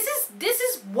this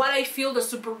is what I feel the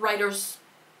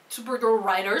Supergirl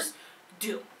writers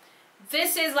do.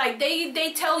 This is like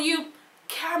they tell you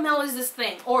Caramel is this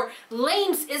thing, or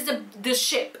Lames is the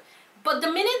ship. But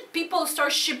the minute people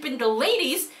start shipping the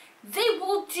ladies, they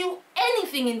will do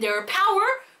anything in their power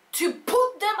to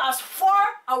put them as far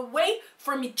away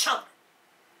from each other.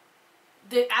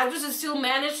 The actresses still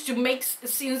manage to make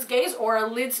scenes gays, or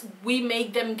at least we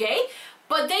make them gay,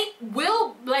 but they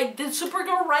will, like the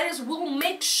Supergirl writers will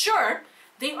make sure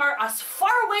they are as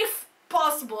far away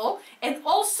possible and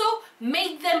also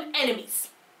make them enemies.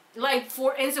 Like,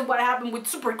 for instance, what happened with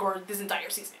Supergirl this entire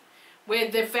season,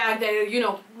 with the fact that, you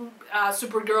know,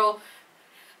 Supergirl,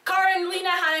 Kara and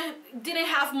Lena didn't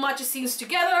have much scenes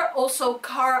together. Also,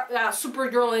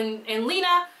 Supergirl and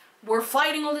Lena were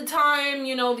fighting all the time,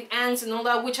 you know, the ants and all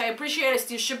that, which I appreciate. I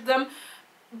still ship them,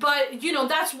 but you know,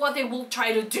 that's what they will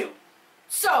try to do.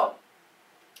 So,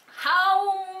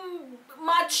 how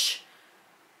much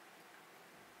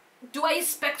do I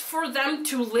expect for them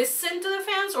to listen to the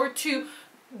fans, or to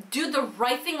do the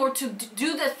right thing, or to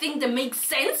do the thing that makes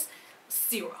sense?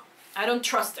 Zero. I don't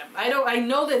trust them. I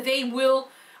know that they will,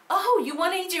 oh, you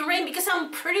want Agent Rain? Because I'm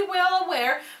pretty well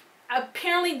aware,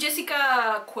 apparently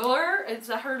Jessica Quiller, is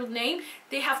that her name?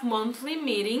 They have monthly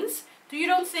meetings. You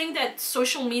don't think that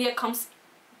social media comes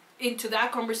into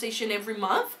that conversation every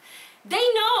month? They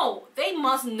know. They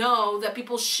must know that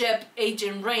people ship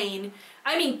Agent Rain.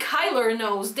 I mean, Kyler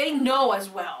knows. They know as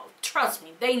well. Trust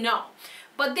me, they know.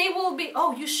 But they will be,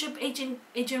 oh, you ship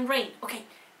Agent Rain. Okay,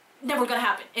 never gonna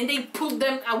happen. And they put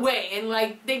them away. And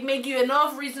like, they make you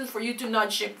enough reasons for you to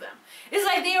not ship them. It's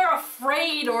like they are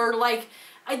afraid, or like,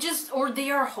 or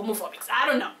they are homophobic. I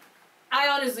don't know. I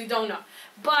honestly don't know.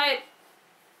 But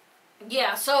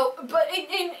yeah, so, but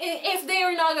if they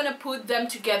are not gonna put them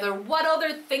together, what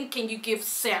other thing can you give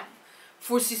Sam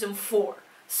for season 4?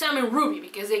 Sam and Ruby,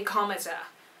 because they come as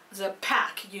a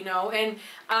pack, you know, and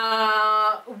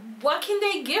what can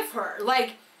they give her?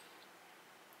 Like,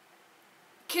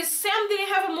 because Sam didn't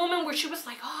have a moment where she was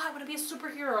like, oh, I want to be a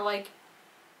superhero. Like,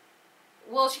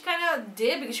 well, she kind of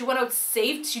did, because she went out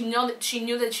saved. She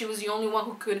knew that she was the only one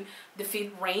who could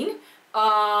defeat Rain.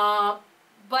 But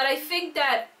I think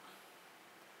that,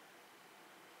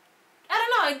 I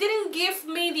don't know, it didn't give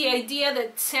me the idea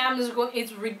that Sam is going,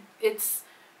 it's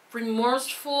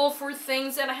remorseful for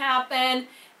things that happen,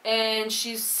 and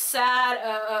she's sad,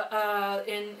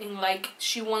 and like,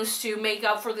 she wants to make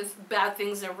up for the bad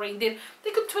things that Rain did.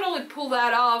 They could totally pull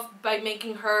that off by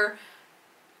making her,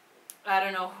 I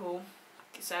don't know who,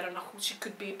 because I don't know who she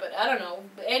could be, but I don't know,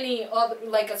 any other,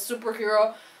 like a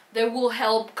superhero that will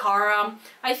help Kara.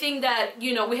 I think that,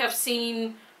 you know, we have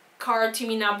seen Kara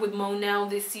teaming up with Monel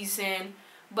this season,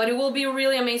 but it will be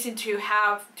really amazing to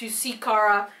see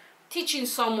Kara teaching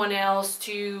someone else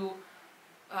to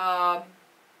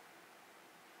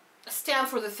stand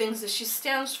for the things that she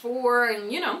stands for,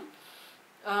 and you know,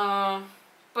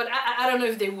 but I don't know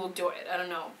if they will do it. I don't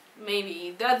know,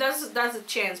 maybe that's a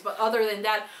chance, but other than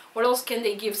that, what else can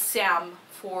they give Sam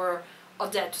for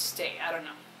Odette to stay? I don't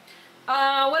know.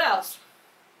 What else?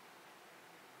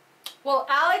 Well,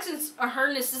 Alex is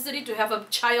her necessity to have a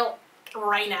child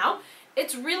right now.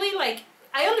 It's really like,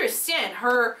 I understand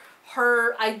her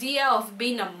idea of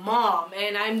being a mom,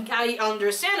 and I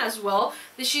understand as well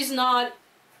that she's not,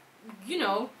 you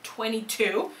know,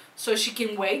 22, so she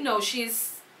can wait. No,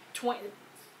 she's 20,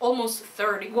 almost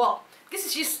 30. Well, I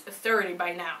guess she's 30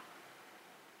 by now.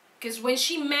 Because when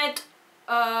she met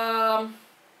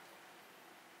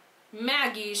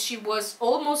Maggie, she was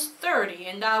almost 30,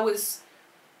 and that was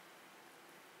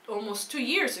almost 2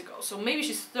 years ago, so maybe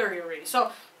she's 30 already.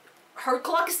 So her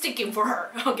clock is ticking for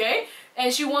her, okay?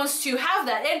 And she wants to have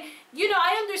that. And you know,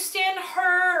 I understand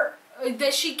her,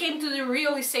 that she came to the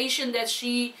realization that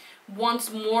she wants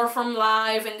more from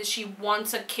life, and that she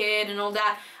wants a kid and all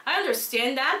that. I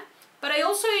understand that, but I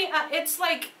also, it's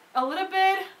like a little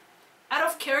bit out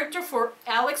of character for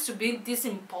Alex to be this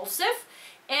impulsive.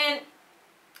 And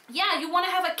yeah, you want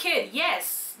to have a kid,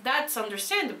 yes, that's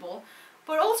understandable.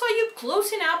 But also, are you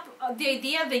closing up the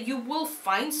idea that you will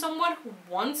find someone who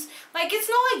wants... Like, it's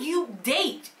not like you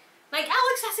date. Like,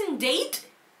 Alex hasn't dated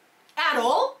at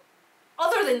all,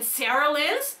 other than Sarah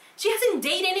Lynn's. She hasn't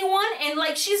dated anyone, and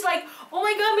like, she's like, oh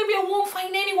my god, maybe I won't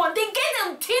find anyone. Then get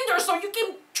on Tinder so you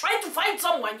can try to find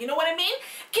someone, you know what I mean?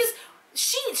 Because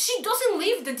she doesn't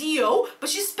leave the DO, but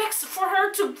she expects for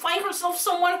her to find herself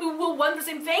someone who will want the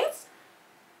same things.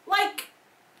 Like,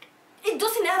 it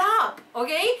doesn't add up,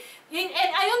 okay? And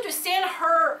I understand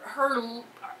her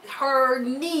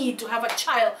need to have a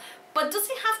child, but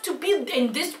doesn't have to be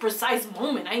in this precise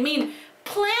moment. I mean,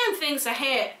 plan things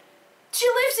ahead. She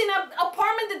lives in an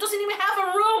apartment that doesn't even have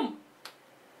a room,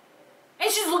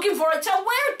 and she's looking for a child.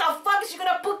 Where the fuck is she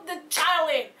gonna put the child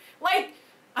in? Like,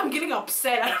 I'm getting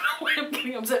upset. I don't know why I'm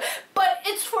getting upset, but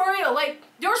it's for real. Like,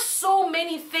 there's so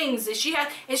many things that she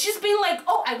has, and she's been like,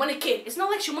 oh, I want a kid. It's not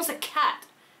like she wants a cat.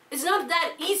 It's not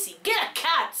that easy. Get a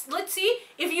cat. Let's see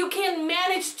if you can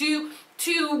manage to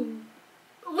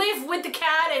live with the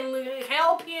cat and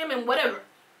help him and whatever.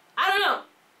 I don't know.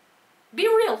 Be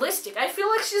realistic. I feel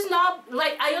like she's not,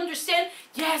 like, I understand,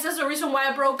 yes, that's the reason why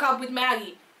I broke up with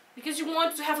Maggie. Because you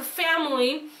want to have a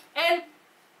family, and,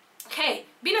 hey,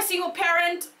 being a single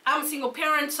parent, I'm a single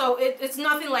parent, so it's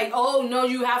nothing like, oh, no,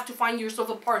 you have to find yourself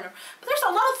a partner. But there's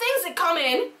a lot of things that come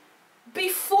in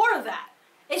before that.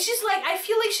 And she's like, I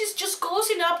feel like she's just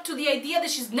closing up to the idea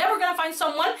that she's never gonna find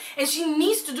someone, and she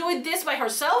needs to do it this by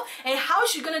herself, and how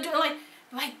is she gonna do it?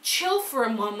 Like chill for a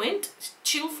moment,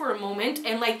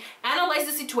 and like analyze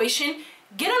the situation,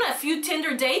 get on a few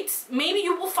Tinder dates, maybe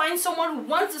you will find someone who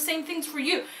wants the same things for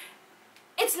you.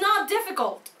 It's not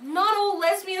difficult. Not all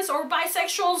lesbians or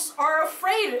bisexuals are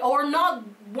afraid or not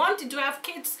wanting to have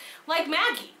kids like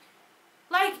Maggie.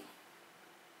 Like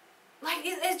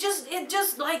I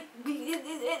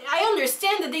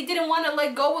understand that they didn't want to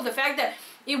let go of the fact that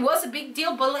it was a big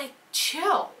deal, but like,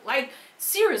 chill. Like,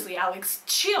 seriously, Alex,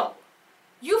 chill.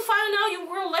 You found out you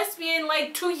were a lesbian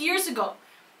like 2 years ago,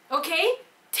 okay?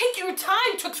 Take your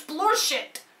time to explore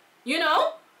shit, you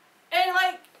know? And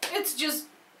like, it's just,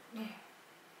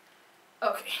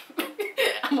 okay.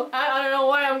 I don't know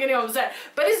why I'm getting upset,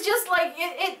 but it's just like,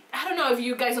 I don't know if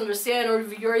you guys understand or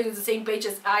if you're in the same page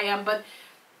as I am, but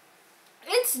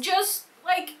it's just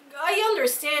like, I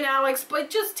understand, Alex, but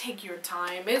just take your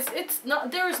time. It's not,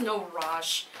 there is no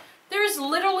rush. There is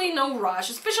literally no rush,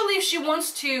 especially if she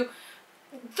wants to.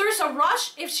 There's a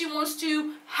rush if she wants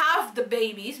to have the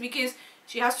babies, because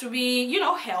she has to be, you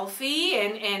know, healthy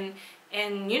and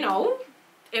you know,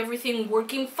 everything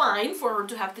working fine for her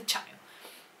to have the child.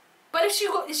 But if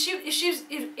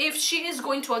she is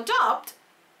going to adopt,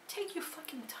 take your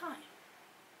fucking time,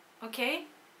 okay?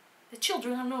 The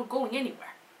children are not going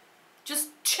anywhere.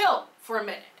 Just chill for a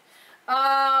minute.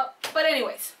 But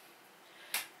anyways,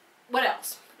 what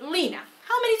else? Lena.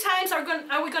 How many times are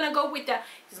we gonna go with that?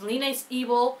 Is Lena is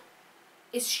evil?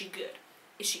 Is she good?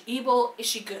 Is she evil? Is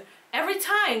she good? Every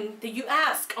time that you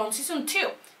ask on season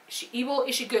 2, is she evil?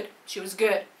 Is she good? She was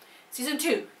good. Season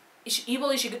 2, is she evil?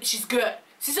 Is she good? She's good.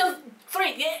 Season 3,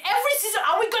 every season,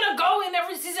 are we gonna go in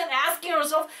every season asking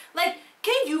ourselves, like,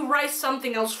 can you write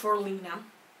something else for Lena?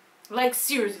 Like,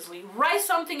 seriously, write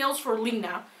something else for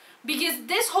Lena, because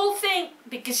this whole thing,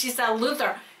 because she's a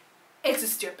Luther, it's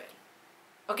stupid.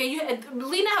 Okay,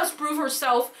 Lena has proved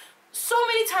herself so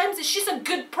many times that she's a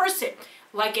good person,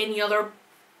 like any other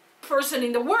person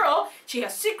in the world. She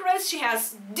has secrets, she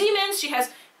has demons, she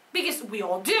has, because we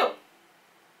all do.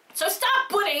 So stop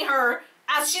putting her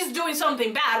as she's doing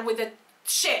something bad with the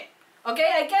shit.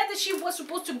 Okay, I get that she was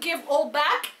supposed to give all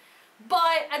back,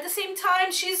 but at the same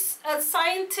time, she's a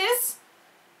scientist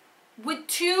with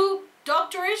 2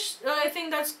 doctorates. I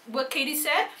think that's what Katie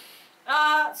said.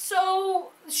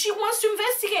 So she wants to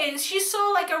investigate. She saw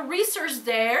like a research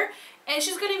there, and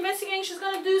she's gonna investigate. And she's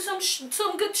gonna do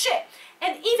some good shit.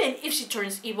 And even if she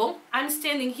turns evil, I'm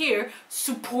standing here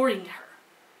supporting her,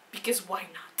 because why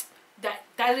not?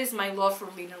 That is my love for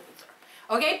Lena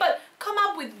Luthor. Okay, but come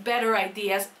up with better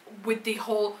ideas with the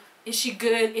whole: is she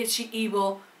good? Is she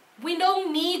evil? We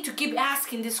don't need to keep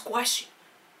asking this question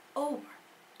over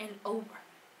and over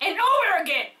and over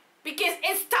again, because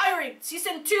it's tiring.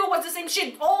 Season 2 was the same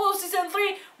shit. All of season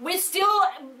 3, we still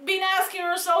been asking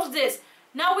ourselves this.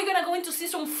 Now we're gonna go into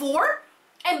season 4,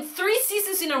 and 3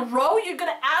 seasons in a row you're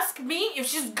gonna ask me if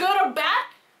she's good or bad?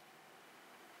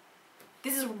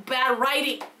 This is bad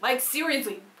writing. Like,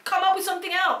 seriously, come up with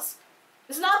something else.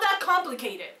 It's not that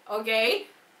complicated, okay?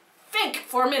 Think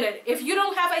for a minute. If you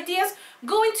don't have ideas,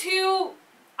 go into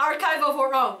Archive of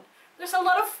Our Own. There's a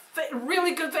lot of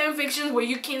really good fan fictions where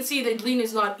you can see that Lena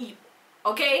is not evil,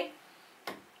 okay?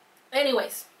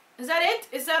 Anyways, is that it?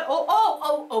 Is that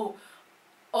oh.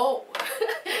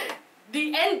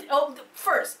 The end. Oh,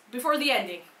 first, before the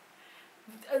ending,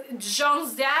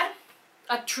 Jean's dad,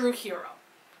 a true hero.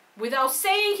 Without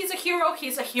saying he's a hero,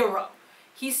 he's a hero.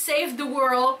 He saved the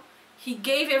world. He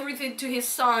gave everything to his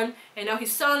son, and now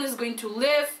his son is going to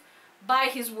live by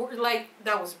his word. Like,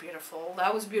 that was beautiful.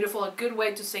 That was beautiful. A good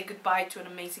way to say goodbye to an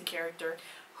amazing character,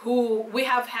 who we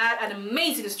have had an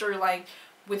amazing storyline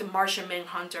with Martian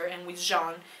Manhunter and with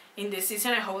Jean in this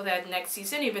season. I hope that next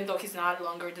season, even though he's not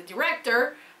longer the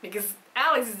director, because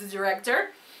Alex is the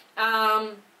director,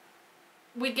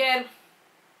 we get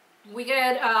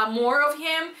more of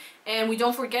him, and we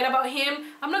don't forget about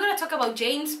him. I'm not gonna talk about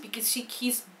James because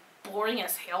he's boring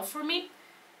as hell for me,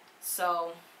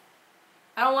 so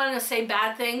I don't want to say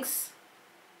bad things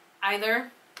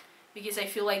either, because I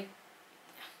feel like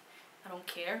I don't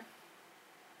care.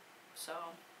 So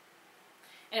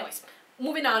anyways,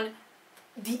 moving on.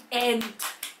 The end,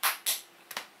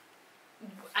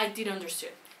 I didn't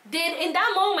understand. In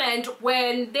that moment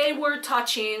when they were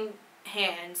touching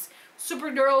hands,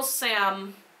 Supergirl,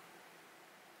 Sam,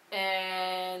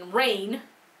 and Rain,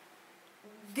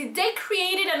 did they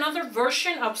created another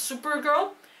version of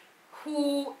Supergirl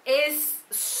who is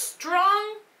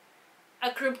strong, a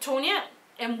Kryptonian?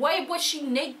 And why was she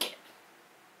naked?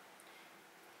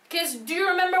 Because do you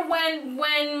remember when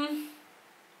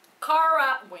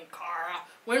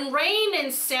Rain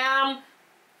and Sam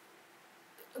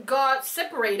got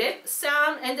separated,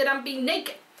 Sam ended up being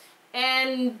naked,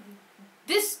 and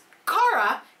this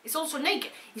Kara is also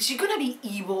naked. Is she gonna be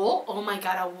evil? Oh my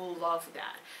god, I will love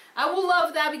that. I will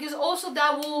love that because also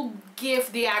that will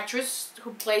give the actress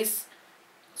who plays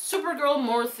Supergirl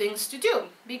more things to do.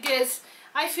 Because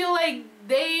I feel like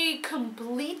they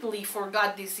completely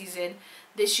forgot this season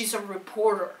that she's a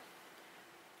reporter.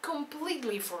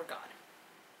 Completely forgot.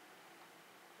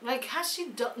 Like, has she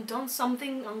done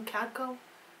something on Catco?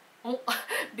 Oh,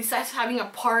 besides having a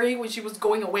party when she was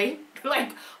going away?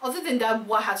 Like, other than that,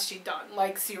 what has she done?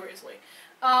 Like, seriously.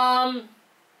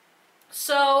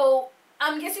 So,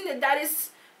 I'm guessing that that is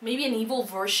maybe an evil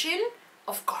version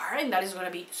of Gar, and that is going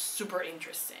to be super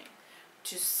interesting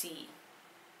to see.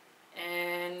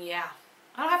 And yeah,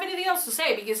 I don't have anything else to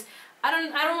say because I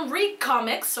don't read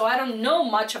comics, so I don't know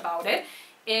much about it.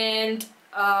 And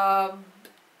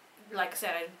like I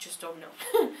said, I just don't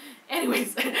know.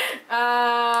 Anyways,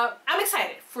 I'm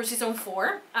excited for season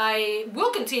 4. I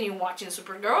will continue watching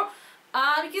Supergirl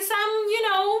because I'm, you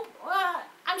know,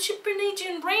 I'm shipping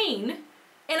Agent Rain,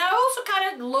 and I also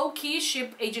kind of low-key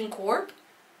ship Agent Corp,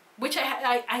 which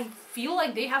I feel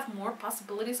like they have more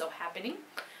possibilities of happening,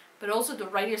 but also the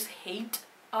writers hate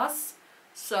us,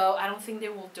 so I don't think they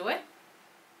will do it.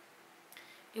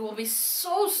 It will be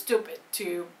so stupid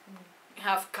to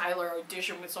have Kyler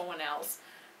audition with someone else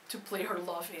to play her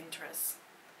love interest.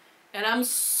 And I'm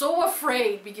so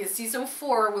afraid because season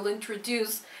 4 will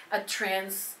introduce a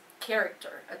trans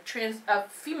character, a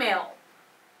female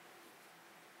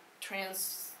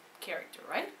trans character,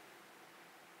 right?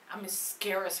 I'm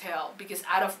scared as hell because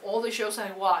out of all the shows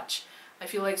I watch, I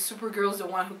feel like Supergirl is the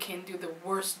one who can do the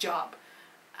worst job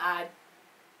at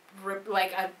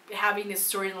having a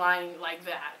storyline like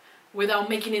that without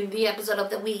making it the episode of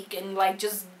the week and like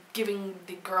just giving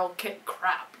the girl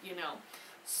crap, you know.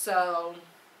 So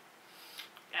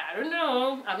I don't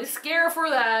know. I'm scared for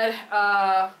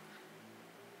that.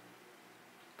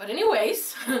 But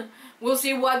anyways, we'll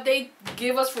see what they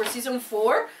give us for season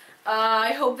 4.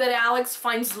 I hope that Alex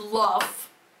finds love.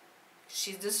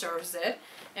 She deserves it.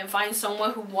 And finds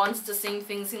someone who wants the same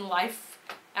things in life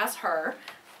as her.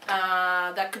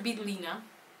 That could be Lena.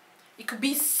 It could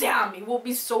be Sam. It will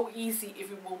be so easy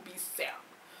if it will be Sam.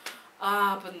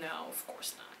 But no, of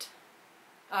course not.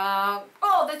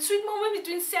 Oh, that sweet moment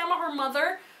between Sam and her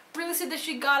mother. Really said that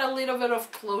she got a little bit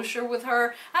of closure with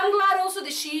her. I'm glad also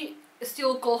that she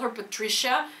still called her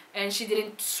Patricia and she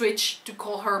didn't switch to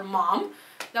call her mom.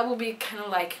 That would be kind of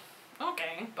like,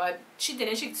 okay, but she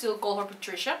didn't. She still called her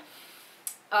Patricia.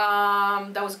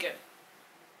 That was good.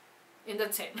 And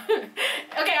that's it.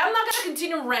 Okay, I'm not gonna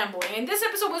continue rambling. And this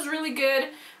episode was really good.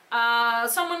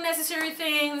 Some unnecessary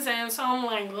things and some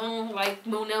like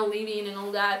Monel leaving and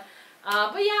all that.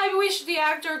 But yeah, I wish the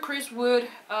actor Chris Wood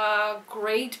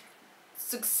great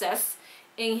success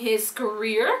in his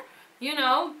career. You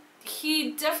know,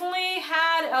 he definitely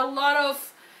had a lot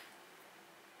of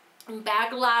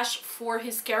backlash for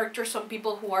his character. Some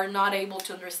people who are not able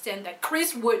to understand that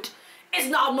Chris Wood is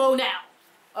not Monel.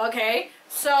 Okay,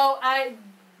 so I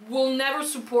will never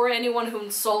support anyone who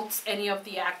insults any of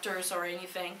the actors or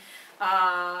anything.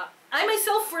 I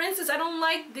myself, for instance, I don't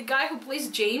like the guy who plays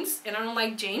James, and I don't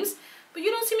like James, but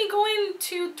you don't see me going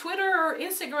to Twitter or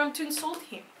Instagram to insult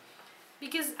him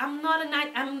because I'm not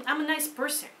I'm a nice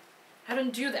person. I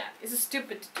don't do that. It's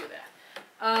stupid to do that.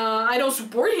 I don't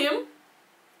support him,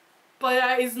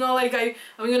 but it's not like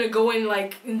I'm gonna go and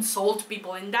like insult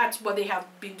people, and that's what they have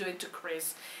been doing to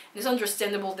Chris. It's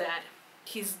understandable that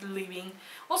he's leaving.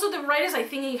 Also, the writers, I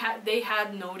think they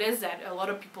had noticed that a lot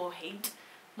of people hate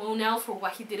Monel for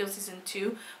what he did on season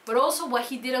 2, but also what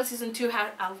he did on season 2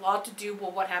 had a lot to do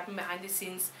with what happened behind the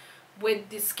scenes with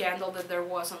this scandal that there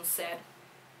was on set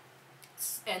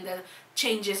and the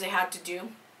changes they had to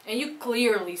do. And you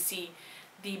clearly see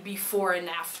the before and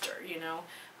after, you know.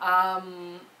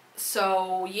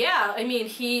 So yeah, I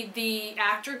mean, the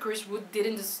actor Chris Wood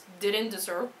didn't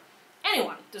deserve.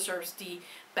 Anyone deserves the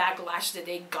backlash that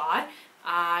they got,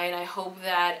 and I hope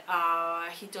that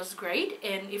he does great.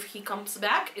 And if he comes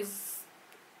back,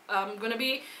 I'm gonna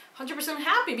be 100%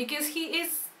 happy because he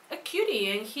is a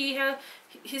cutie and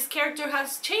his character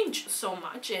has changed so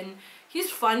much, and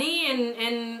he's funny,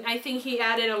 and I think he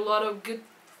added a lot of good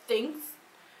things.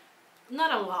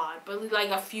 Not a lot, but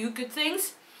like a few good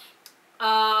things.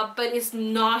 But it's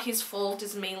not his fault.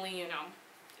 It's mainly, you know,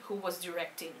 who was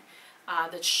directing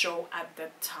the show at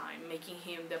that time, making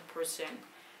him the person,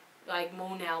 like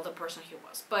Monel, the person he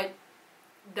was. But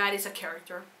that is a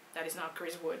character. That is not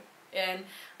Chris Wood. And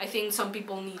I think some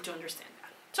people need to understand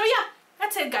that. So yeah,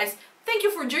 that's it, guys. Thank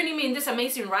you for joining me in this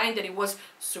amazing ride that it was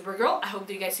Supergirl. I hope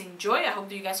that you guys enjoy. I hope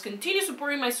that you guys continue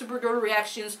supporting my Supergirl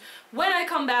reactions when I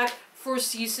come back for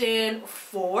season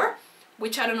 4.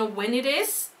 which I don't know when it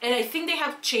is, and I think they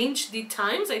have changed the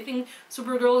times. I think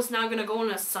Supergirl is now gonna go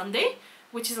on a Sunday,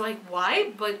 which is like,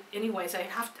 why? But anyways,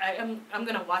 I'm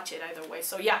gonna watch it either way.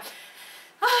 So yeah,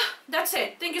 that's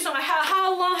it. Thank you so much.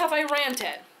 How long have I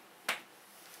ranted?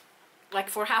 Like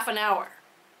for half an hour.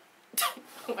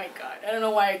 Oh my god, I don't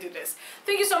know why I do this.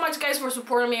 Thank you so much, guys, for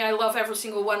supporting me. I love every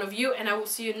single one of you, and I will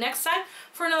see you next time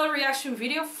for another reaction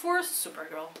video for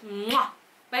Supergirl. Mwah!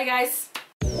 Bye, guys.